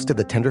 host of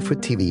the Tenderfoot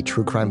TV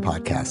True Crime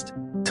Podcast,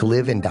 To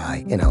Live and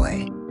Die in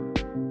LA.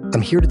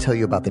 I'm here to tell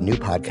you about the new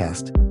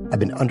podcast I've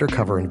been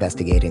undercover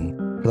investigating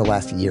for the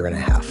last year and a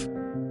half.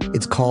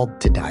 It's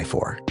called To Die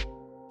For.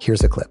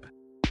 Here's a clip.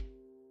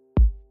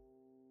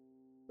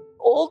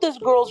 All these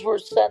girls were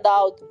sent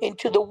out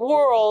into the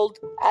world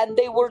and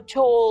they were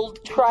told,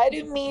 try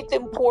to meet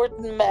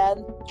important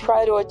men,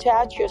 try to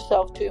attach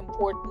yourself to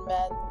important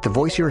men. The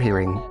voice you're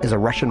hearing is a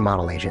Russian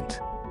model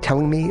agent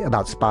telling me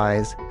about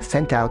spies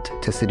sent out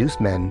to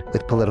seduce men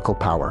with political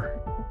power.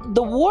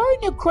 The war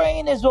in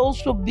Ukraine is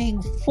also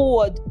being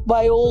fought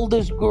by all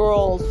these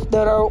girls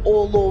that are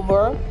all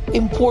over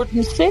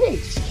important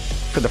cities.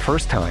 For the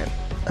first time,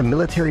 a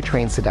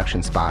military-trained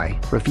seduction spy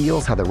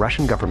reveals how the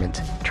Russian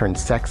government turned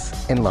sex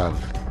and love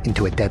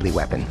into a deadly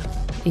weapon.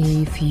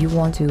 If you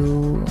want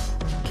to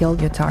kill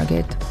your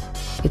target,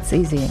 it's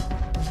easy.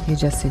 You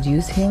just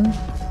seduce him,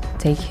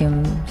 take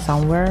him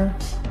somewhere,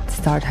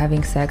 start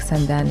having sex,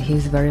 and then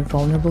he's very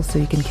vulnerable, so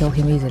you can kill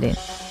him easily.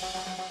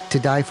 To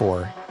Die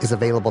For is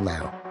available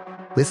now.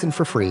 Listen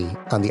for free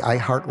on the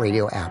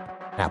iHeartRadio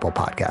app, Apple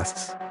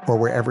Podcasts, or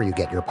wherever you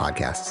get your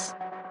podcasts.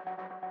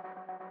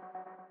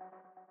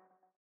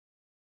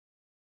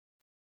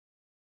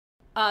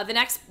 The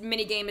next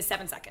mini game is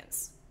 7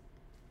 seconds.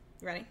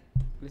 You ready?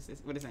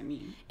 What does that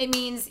mean? It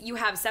means you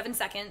have 7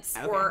 seconds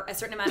or a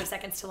certain amount of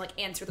seconds to like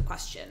answer the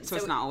question. So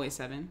it's not always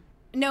 7?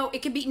 No,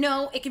 it could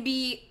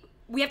be.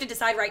 We have to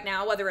decide right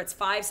now whether it's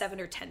 5, 7,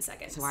 or 10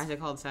 seconds. So why is it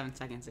called 7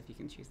 seconds if you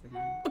can choose the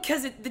time?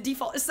 Because the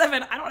default is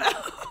 7. I don't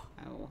know.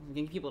 Oh, I'm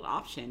giving people an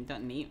option.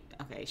 Don't need.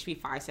 Okay, it should be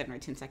 5, 7, or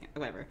 10 seconds.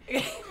 Whatever.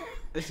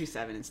 Let's do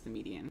 7. It's the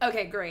median.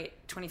 Okay,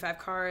 great. 25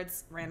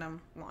 cards,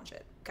 random. Launch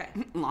it. Okay.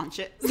 Launch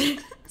it.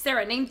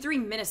 Sarah, name 3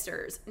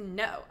 ministers.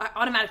 No, I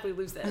automatically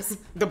lose this.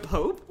 The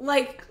Pope?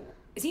 Like,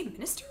 is he a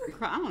minister?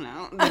 I don't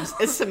know.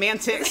 It's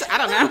semantics. I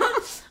don't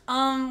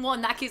know. Well,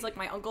 in that case, like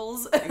my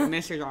uncles. Like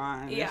Mr.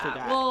 John. Yeah. Mr.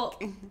 Jack. Well,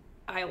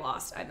 I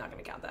lost. I'm not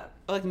gonna count that.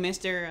 Like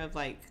Minister of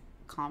like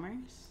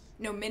Commerce?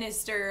 No,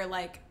 minister,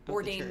 like of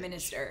ordained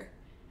minister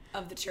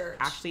of the church.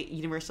 Actually,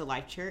 Universal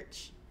Life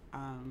Church.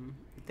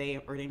 They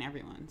ordain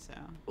everyone. So.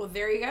 Well,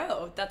 there you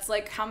go. That's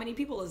like, how many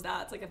people is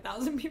that? It's like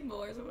 1,000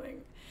 people or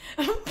something.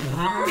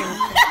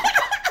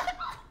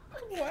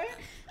 What?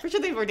 For sure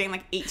they've ordained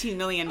like 18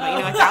 million,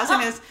 but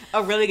 1,000 is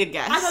a really good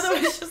guess. I thought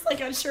that was just like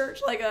a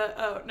church, like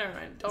never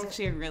mind. It's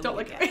actually a really don't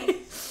good look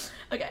guess.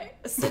 at me. Okay,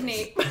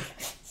 Sydney.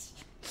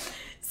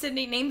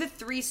 Sydney, name the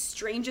 3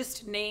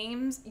 strangest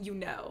names you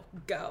know.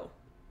 Go.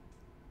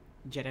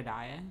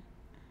 Jedediah,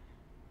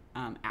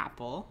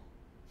 Apple,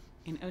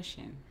 and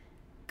Ocean.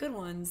 Good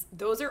ones.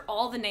 Those are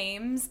all the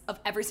names of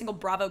every single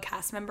Bravo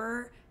cast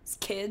member's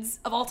kids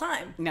of all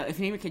time. No, if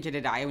you name your kid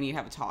Jedediah, we need to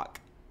have a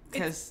talk.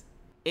 Because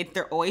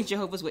they're always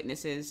Jehovah's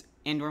Witnesses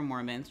and or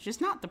Mormons, which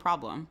is not the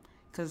problem.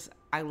 Because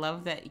I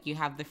love that you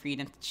have the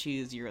freedom to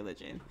choose your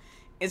religion.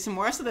 It's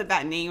more so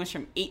that name is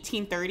from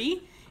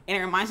 1830, and it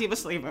reminds me of a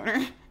slave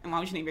owner. And why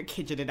would you name your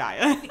kid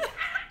Jedediah?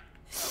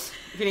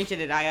 If you name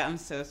Jedediah, I'm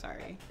so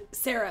sorry.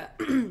 Sarah,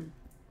 I'm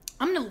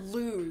going to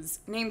lose.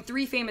 Name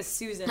 3 famous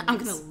Susans. I'm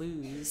going to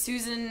lose.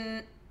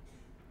 Susan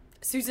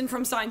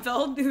from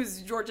Seinfeld,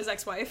 who's George's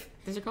ex-wife.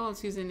 There's a girl called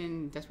Susan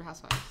in Desperate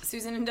Housewives.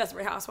 Susan in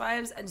Desperate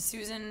Housewives, and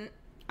Susan...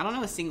 I don't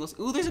know a single...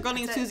 Ooh, there's a girl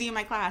named Susie in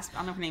my class. I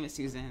don't know if her name is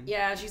Susan.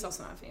 Yeah, she's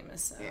also not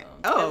famous, so... Yeah.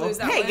 Oh,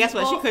 hey, guess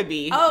what? She could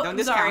be. Oh, don't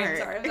discount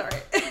her. I'm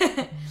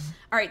sorry.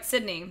 All right,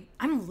 Sydney,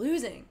 I'm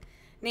losing.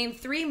 Name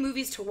 3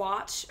 movies to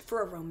watch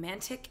for a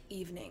romantic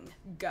evening.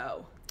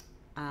 Go.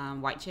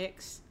 White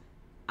Chicks.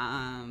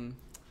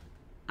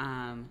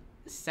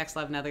 Sex,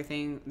 Love, and Other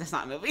Thing. That's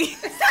not a movie.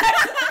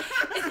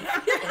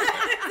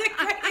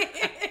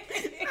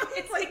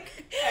 It's like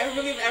every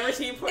movie I've ever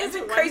seen. Is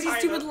it Crazy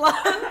Stupid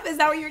Love? Is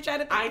that what you're trying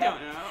to think I of?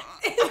 don't know.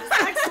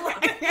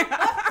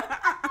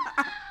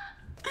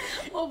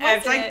 Well,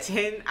 it's like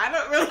 10. I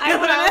don't really know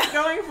what I was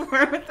going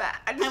for with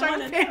that. I just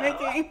started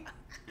panicking.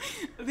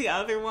 The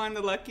other one,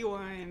 the lucky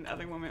one, the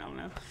other woman, I don't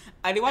know.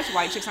 I did watch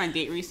White Chicks on a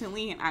date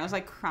recently, and I was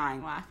like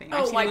crying laughing.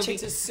 Oh, White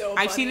Chicks is so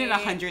funny. I've seen it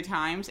 100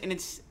 times, and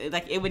it's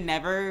like it would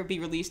never be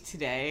released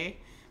today.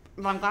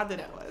 But I'm glad that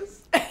it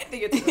was. I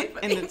think it's really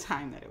funny. In the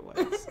time that it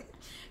was.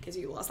 Because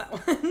you lost that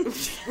one.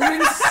 We're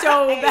doing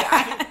so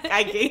bad.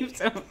 I gave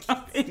some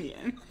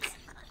opinions.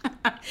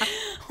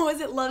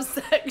 Was it Love,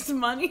 Sex,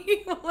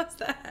 Money? What was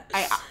that?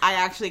 I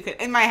actually could.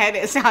 In my head,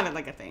 it sounded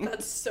like a thing.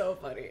 That's so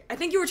funny. I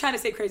think you were trying to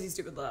say Crazy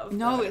Stupid Love.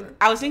 No,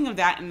 I was thinking of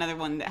that and another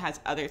one that has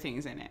other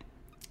things in it.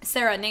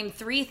 Sarah, name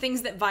 3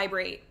 things that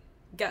vibrate.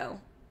 Go.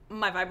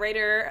 My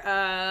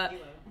vibrator,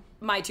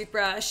 my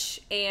toothbrush,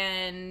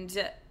 and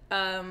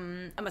a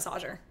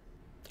massager.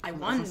 I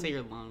won. I was gonna say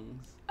your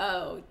lungs.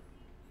 Oh.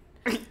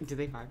 Do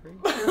they vibrate?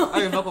 Oh,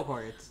 your vocal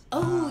cords.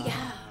 Oh,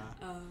 yeah.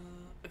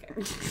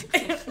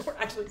 Okay. We're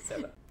actually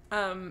so bad.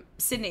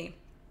 Sydney,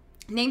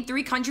 name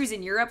 3 countries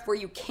in Europe where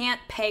you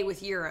can't pay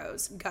with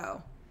euros.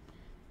 Go.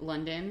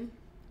 London,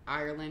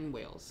 Ireland,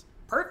 Wales.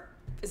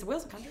 Is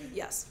Wales a country?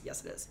 Yes.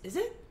 Yes, it is. Is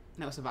it?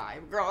 No, it's a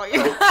vibe, girl.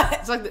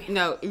 It's like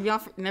no. If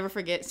y'all never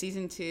forget,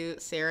 season 2,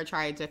 Sarah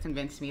tried to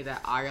convince me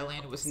that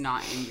Ireland was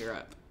not in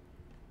Europe.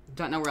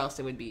 Don't know where else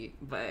it would be,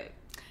 but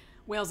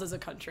Wales is a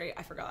country.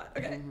 I forgot.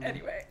 Okay.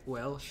 Anyway.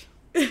 Welsh.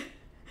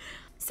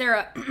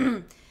 Sarah,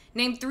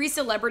 name 3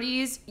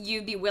 celebrities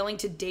you'd be willing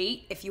to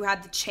date if you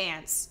had the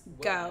chance.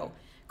 Go.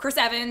 Chris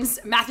Evans,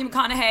 Matthew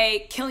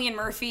McConaughey, Cillian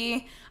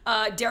Murphy,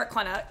 Derek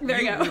Klena. There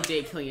you go. You would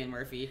date Cillian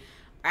Murphy.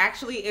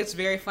 Actually, it's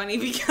very funny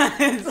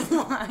because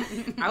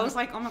I was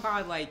like, oh my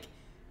God, like,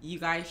 you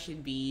guys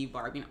should be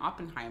Barbie and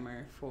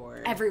Oppenheimer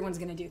for... Everyone's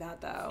going to do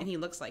that, though. And he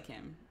looks like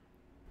him.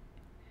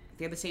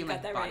 They have the same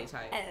like body right.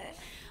 type.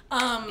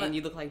 And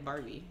you look like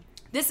Barbie.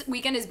 This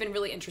weekend has been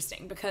really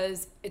interesting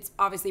because it's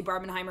obviously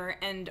Barbenheimer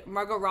and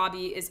Margot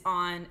Robbie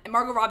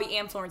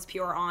and Florence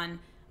Pugh are on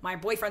my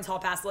boyfriend's hall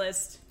pass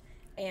list,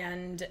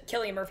 and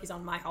Cillian Murphy's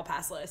on my hall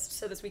pass list.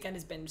 So this weekend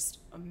has been just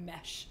a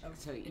mesh of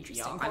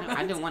interesting moments.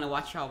 I didn't want to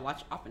watch y'all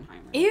watch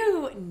Oppenheimer.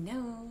 Ew,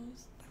 no.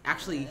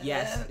 Actually,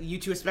 yes. You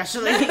two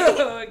especially.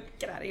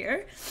 Get out of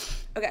here.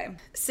 Okay.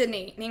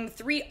 Sydney, name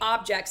 3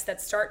 objects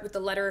that start with the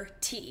letter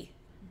T.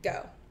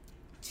 Go.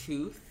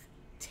 Tooth,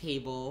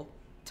 table,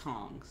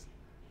 tongs.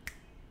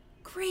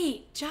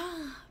 Great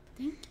job.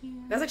 Thank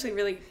you. That's actually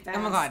really fast.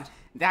 Oh my God.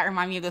 That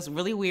reminded me of those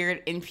really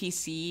weird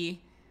NPC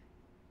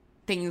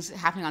things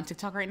happening on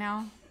TikTok right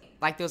now.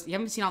 Like those, you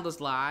haven't seen all those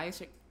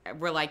lives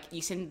where like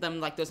you send them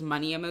like those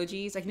money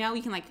emojis. Like now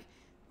we can like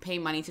pay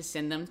money to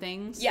send them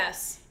things.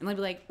 Yes. And they'll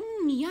be like,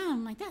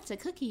 yum, like that's a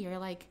cookie. Or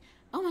like,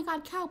 oh my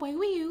God, cowboy,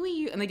 wee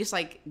you. And they just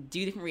like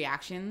do different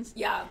reactions.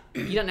 Yeah.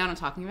 You don't know what I'm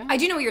talking about? I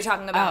do know what you're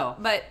talking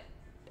about, but...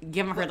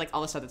 You haven't heard like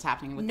all the stuff that's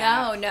happening with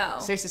that? No.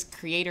 So there's this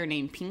creator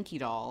named Pinky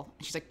Doll.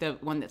 She's like the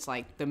one that's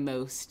like the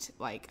most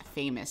like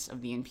famous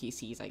of the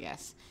NPCs, I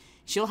guess.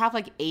 She'll have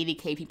like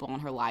 80K people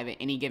on her live at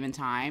any given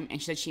time, and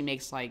she said she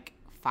makes like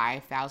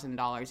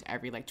 $5,000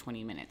 every like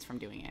 20 minutes from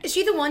doing it. Is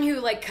she the one who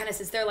like kind of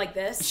sits there like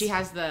this? She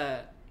has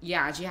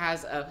she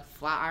has a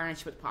flat iron and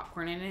she put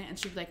popcorn in it, and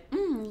she'd be like,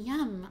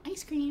 yum,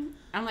 ice cream.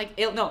 And I'm like,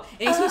 it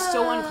makes me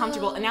so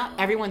uncomfortable, and now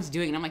everyone's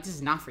doing it, and I'm like, this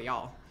is not for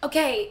y'all.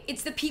 Okay,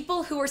 it's the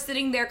people who are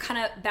sitting there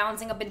kind of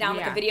bouncing up and down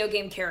like a video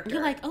game character.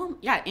 You're like, oh,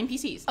 yeah,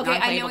 NPCs. Okay,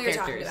 I know what you're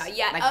talking about.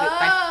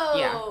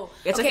 Yeah.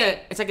 It's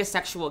okay. It's like a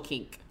sexual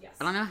kink. Yes.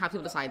 I don't know how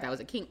people decide that was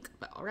a kink,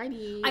 but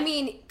alrighty. I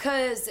mean,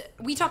 because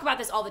we talk about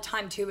this all the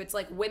time, too. It's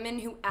like women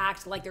who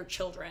act like they're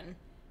children.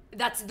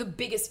 That's the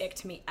biggest ick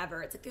to me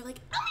ever. It's like they're like,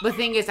 The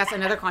thing is, that's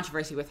another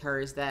controversy with her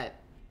is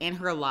that in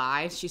her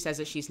lives, she says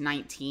that she's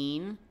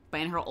 19, But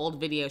in her old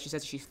video, she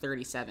says she's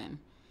 37.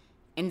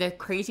 And the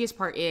craziest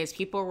part is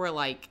people were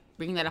like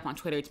bringing that up on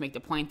Twitter to make the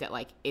point that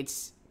like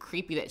it's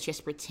creepy that she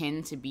just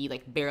pretend to be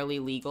like barely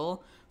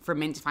legal for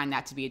men to find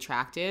that to be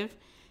attractive.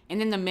 And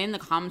then the men in the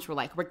comments were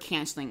like, we're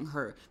canceling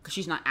her because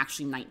she's not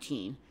actually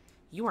 19.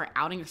 You are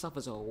outing yourself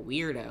as a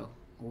weirdo.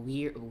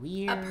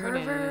 Weirdo. A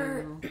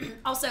pervert.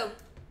 Also,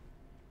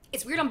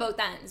 it's weird on both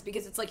ends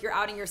because it's like you're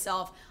outing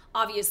yourself.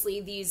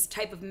 Obviously, these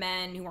type of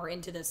men who are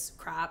into this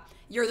crap,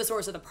 you're the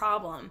source of the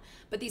problem.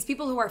 But these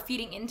people who are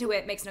feeding into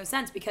it makes no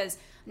sense because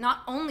not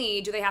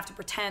only do they have to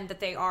pretend that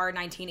they are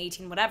 19,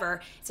 18, whatever,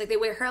 it's like they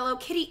wear Hello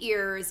Kitty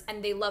ears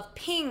and they love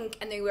pink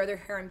and they wear their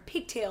hair in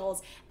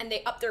pigtails and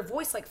they up their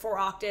voice like 4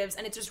 octaves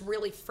and it's just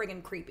really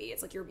friggin' creepy.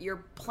 It's like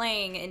you're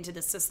playing into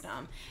the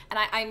system. And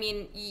I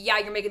mean, yeah,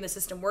 you're making the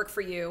system work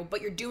for you,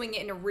 but you're doing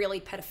it in a really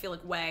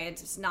pedophilic way.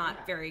 It's just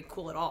not very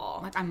cool at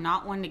all. Like, I'm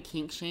not one to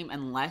kink shame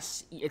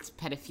unless it's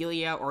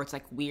pedophilia or it's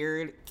like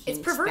weird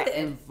kinks that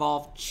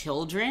involve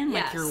children.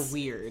 Yes. Like, you're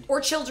weird. Or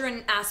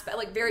children aspect,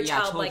 like very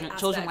childlike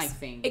aspects. Children-like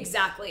things.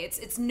 Exactly.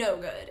 It's no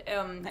good.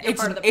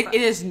 It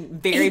is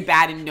very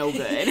bad and no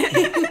good.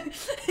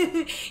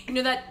 You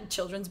know that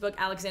children's book,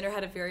 Alexander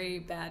Had a Very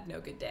Bad, No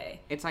Good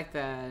Day? It's like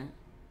the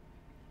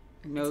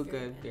no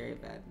good, very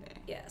bad day.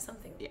 Yeah,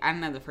 something. Yeah, I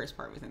don't know, the first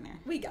part was in there.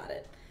 We got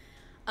it.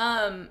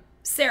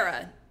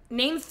 Sarah,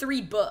 name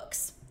 3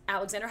 books.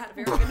 Alexander Had a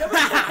Very Good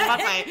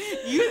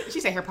Day.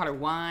 She said Harry Potter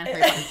 1,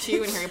 Harry Potter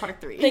 2, and Harry Potter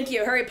 3. Thank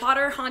you. Harry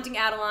Potter, Haunting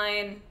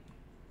Adeline.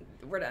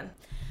 We're done.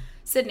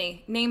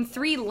 Sydney, name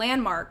 3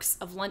 landmarks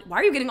of London. Why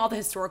are you getting all the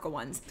historical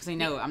ones? Because they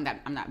know I'm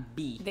not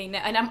B. They know,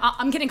 and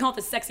I'm getting all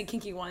the sexy,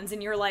 kinky ones,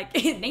 and you're like,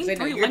 name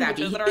 3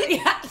 languages that are.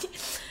 Yeah.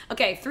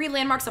 Okay, 3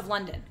 landmarks of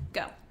London.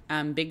 Go.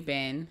 Big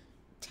Ben,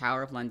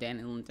 Tower of London,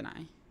 and London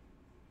Eye.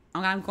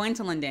 I'm going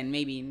to London.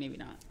 Maybe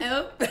not.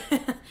 Oh,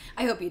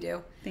 I hope you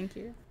do. Thank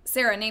you.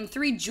 Sarah, name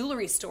 3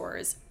 jewelry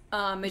stores.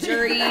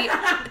 Missouri,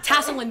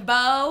 Tassel and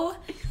Bow,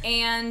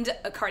 and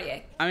a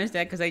Cartier. I'm just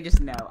dead because I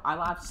just know. I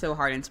laughed so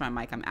hard into my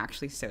mic. I'm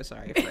actually so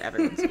sorry for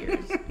everyone's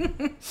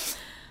ears.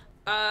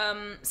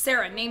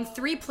 Sarah, name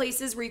 3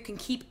 places where you can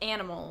keep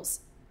animals.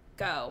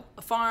 Go.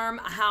 A farm,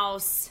 a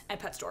house, and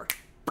a pet store.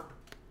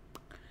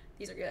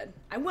 These are good.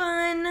 I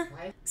won.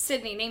 What?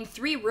 Sydney, name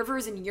 3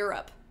 rivers in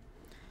Europe.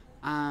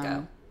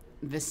 Go.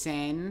 The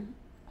Seine.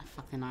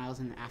 Fuck, the Nile's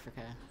in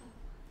Africa.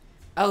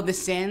 Oh, the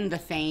Seine, the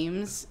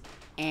Thames,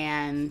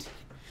 and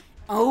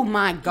oh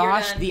my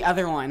gosh, the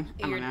other one.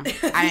 I don't know.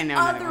 I didn't know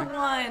other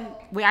one.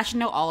 We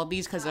actually know all of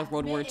these because of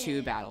World War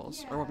II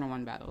battles or World War I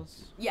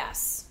battles.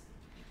 Yes.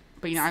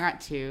 But you know, I got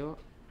 2,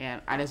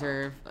 and I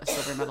deserve a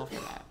silver medal for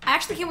that. I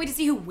actually can't wait to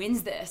see who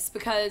wins this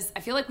because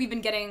I feel like we've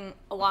been getting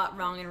a lot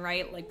wrong and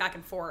right, like back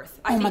and forth.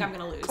 I think I'm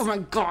gonna lose. Oh my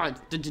god,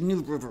 the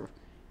Danube River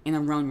and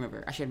the Rhone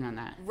River. I should have known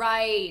that.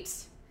 Right.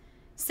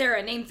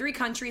 Sarah, name 3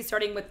 countries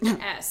starting with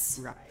an S.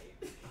 Right.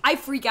 I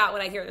freak out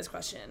when I hear this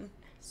question.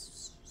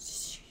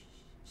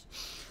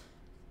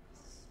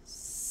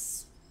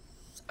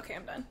 Okay,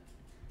 I'm done.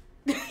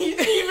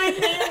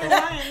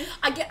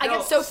 I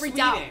get so freaked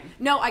out.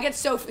 No, I get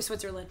so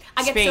Switzerland.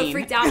 I get so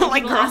freaked out when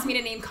like people ask me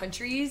to name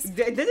countries. It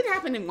didn't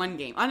happen in one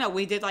game. Oh no,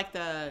 we did like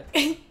the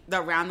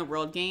around the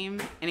world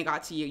game, and it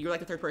got to you. You were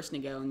like the 3rd person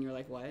to go, and you're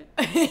like, what?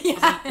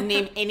 Yeah. Like,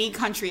 name any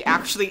country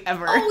actually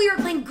ever. Oh, we were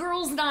playing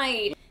girls'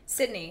 night.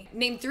 Sydney,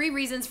 name 3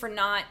 reasons for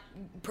not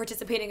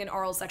participating in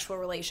oral sexual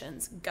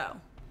relations. Go.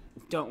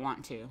 Don't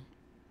want to.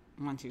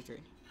 1, 2, 3.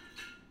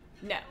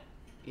 No.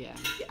 Yeah.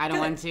 I don't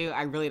want to.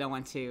 I really don't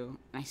want to.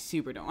 And I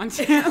super don't want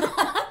to.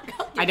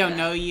 I don't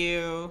know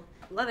you.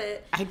 Love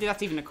it. I think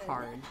that's even a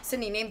card.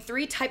 Sydney, name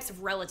 3 types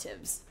of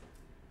relatives.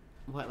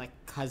 What, like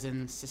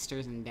cousins,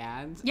 sisters, and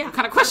dads? Yeah. What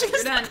kind of question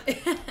is that?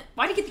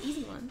 Why do you get the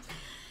easy ones?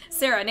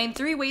 Sarah, name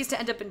 3 ways to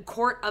end up in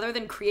court other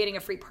than creating a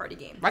free party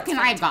game. Why can't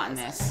I have gotten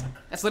this?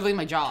 That's literally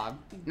my job.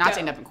 Not to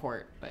end up in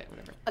court, but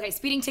whatever. Okay,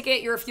 speeding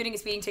ticket, you're refuting a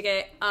speeding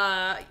ticket,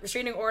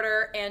 restraining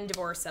order, and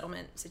divorce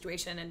settlement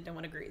situation, and no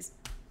one agrees.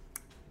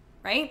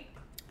 Right?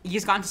 You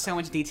just got into so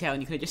much detail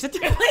and you could have just sit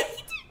there.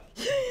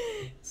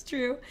 It's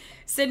true.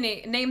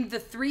 Sydney, name the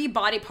 3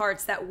 body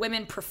parts that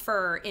women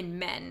prefer in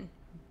men.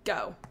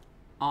 Go.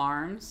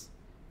 Arms.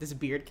 Does a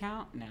beard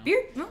count? No.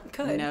 Beard? No, it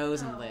could.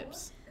 Nose and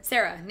lips.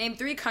 Sarah, name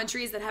 3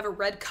 countries that have a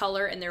red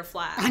color in their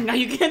flag. I know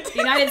you get the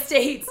United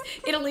States,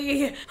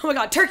 Italy, oh my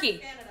god, Turkey.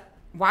 Canada.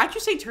 Why'd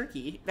you say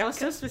Turkey? That was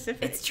so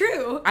specific. It's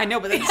true. I know,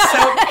 but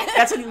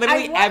that's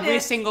literally every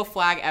single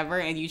flag ever,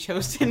 and you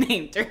chose to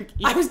name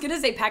Turkey. I was going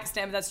to say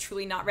Pakistan, but that's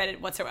truly not Reddit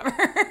whatsoever.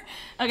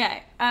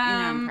 Okay.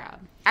 I'm proud.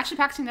 Actually,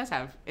 Pakistan does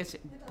have. It's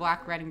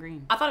black, red, and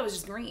green. I thought it was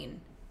just green.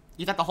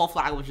 You thought the whole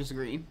flag was just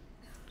green?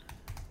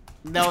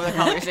 No, the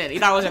colors did. You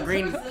thought it was a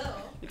green.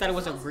 You thought it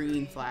was a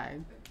green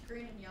flag.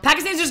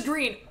 Pakistan's just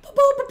green.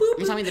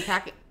 You're telling me the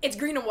packet? It's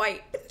green and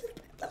white.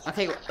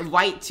 Okay,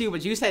 white too,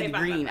 but you said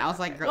green. I was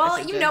like, girl.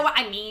 Well, you know what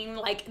I mean,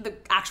 like the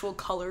actual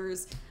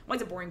colors.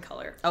 White's a boring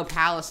color. Oh,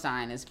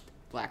 Palestine is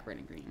black, red,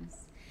 and green.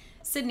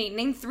 Sydney,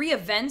 name 3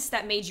 events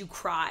that made you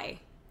cry,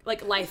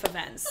 like life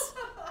events.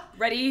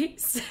 Ready,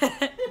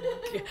 set,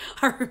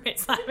 our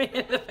roommate's laughing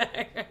in the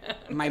background.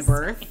 My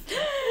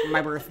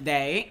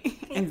birthday,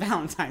 and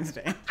Valentine's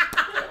Day.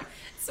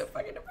 So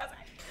fucking depressing.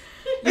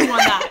 You won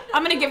that.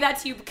 I'm going to give that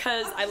to you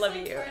because I love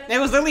you. It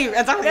was literally,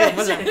 it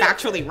wasn't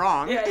factually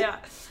wrong. Yeah.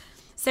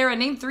 Sarah,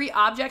 name 3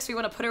 objects we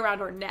want to put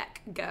around our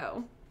neck.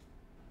 Go.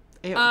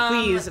 Ew,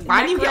 please.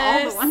 Why do you get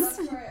all the ones?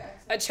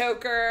 A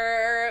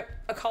choker,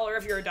 a collar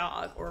if you're a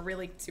dog, or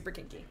really super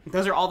kinky.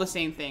 Those are all the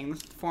same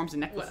things. Forms of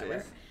necklaces.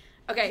 Whatever.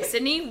 Okay,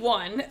 Sydney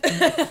won.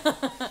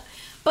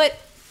 But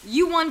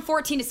you won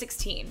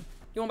 14-16.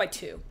 You won by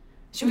 2.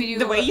 Should we do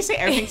the way you say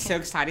everything so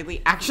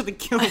excitedly actually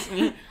kills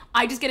me.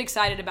 I just get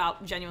excited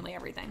about genuinely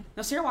everything.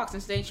 Now, Sarah walks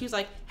in today and she was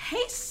like,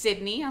 "Hey,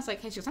 Sydney." I was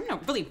like, "Hey," she goes, "I'm in a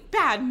really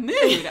bad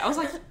mood." I was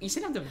like, "You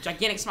should have the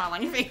gigantic smile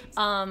on your face."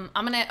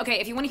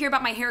 If you want to hear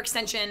about my hair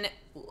extension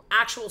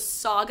actual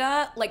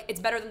saga, like it's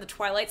better than the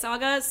Twilight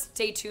saga,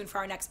 stay tuned for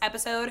our next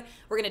episode.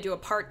 We're going to do a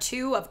part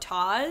 2 of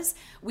TOZ.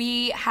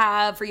 We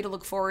have for you to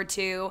look forward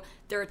to.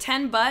 There are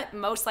 10 but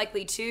most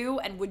likely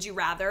 2 and Would You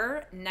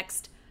Rather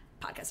next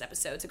podcast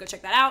episode. So go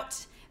check that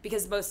out,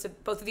 because both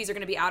of these are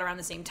going to be out around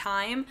the same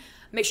time.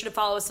 Make sure to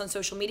follow us on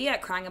social media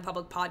at Crying in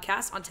Public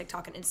Podcast on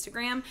TikTok and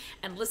Instagram,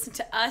 and listen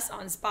to us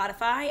on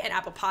Spotify and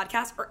Apple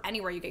Podcasts or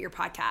anywhere you get your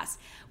podcasts.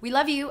 We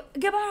love you.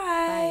 Goodbye.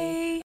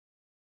 Bye.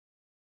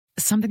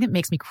 Something that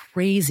makes me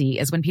crazy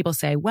is when people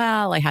say,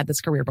 well, I had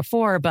this career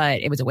before, but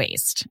it was a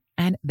waste.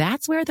 And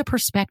that's where the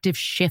perspective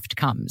shift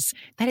comes,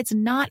 that it's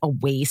not a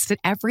waste, that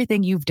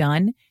everything you've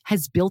done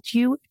has built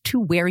you to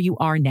where you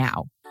are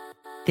now.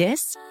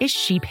 This is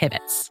She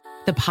Pivots,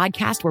 the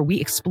podcast where we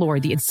explore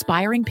the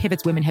inspiring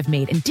pivots women have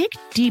made and dig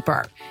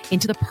deeper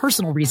into the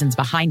personal reasons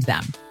behind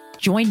them.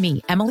 Join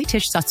me, Emily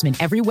Tish Sussman,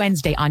 every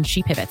Wednesday on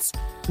She Pivots.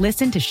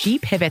 Listen to She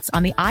Pivots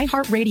on the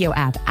iHeartRadio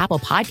app, Apple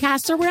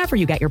Podcasts, or wherever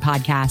you get your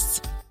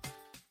podcasts.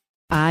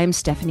 I'm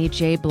Stephanie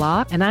J.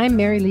 Block. And I'm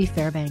Mary Lee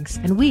Fairbanks.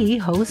 And we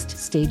host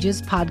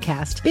Stages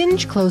Podcast.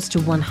 Binge close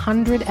to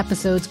 100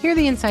 episodes. Hear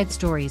the inside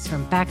stories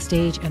from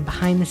backstage and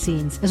behind the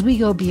scenes as we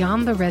go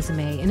beyond the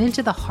resume and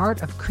into the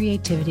heart of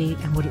creativity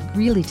and what it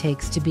really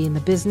takes to be in the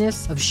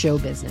business of show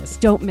business.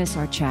 Don't miss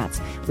our chats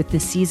with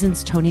this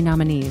season's Tony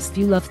nominees. If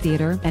you love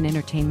theater and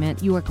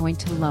entertainment, you are going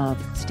to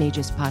love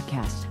Stages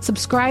Podcast.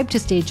 Subscribe to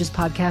Stages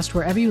Podcast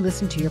wherever you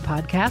listen to your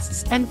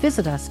podcasts and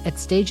visit us at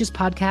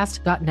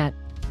stagespodcast.net.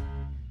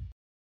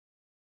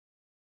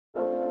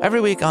 Every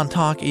week on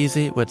Talk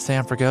Easy with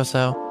Sam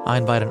Fragoso, I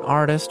invite an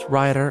artist,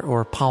 writer,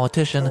 or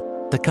politician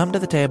to come to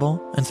the table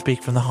and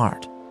speak from the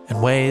heart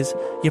in ways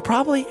you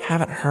probably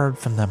haven't heard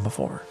from them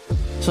before.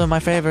 Some of my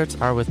favorites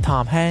are with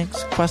Tom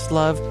Hanks,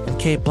 Questlove, and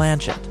Cate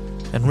Blanchett.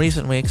 In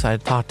recent weeks, I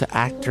talked to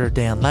actor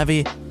Dan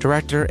Levy,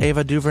 director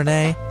Ava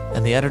DuVernay,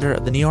 and the editor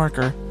of The New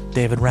Yorker,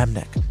 David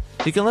Remnick.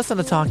 You can listen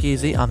to Talk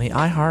Easy on the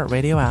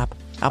iHeartRadio app,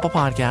 Apple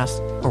Podcasts,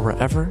 or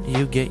wherever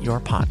you get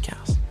your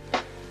podcasts.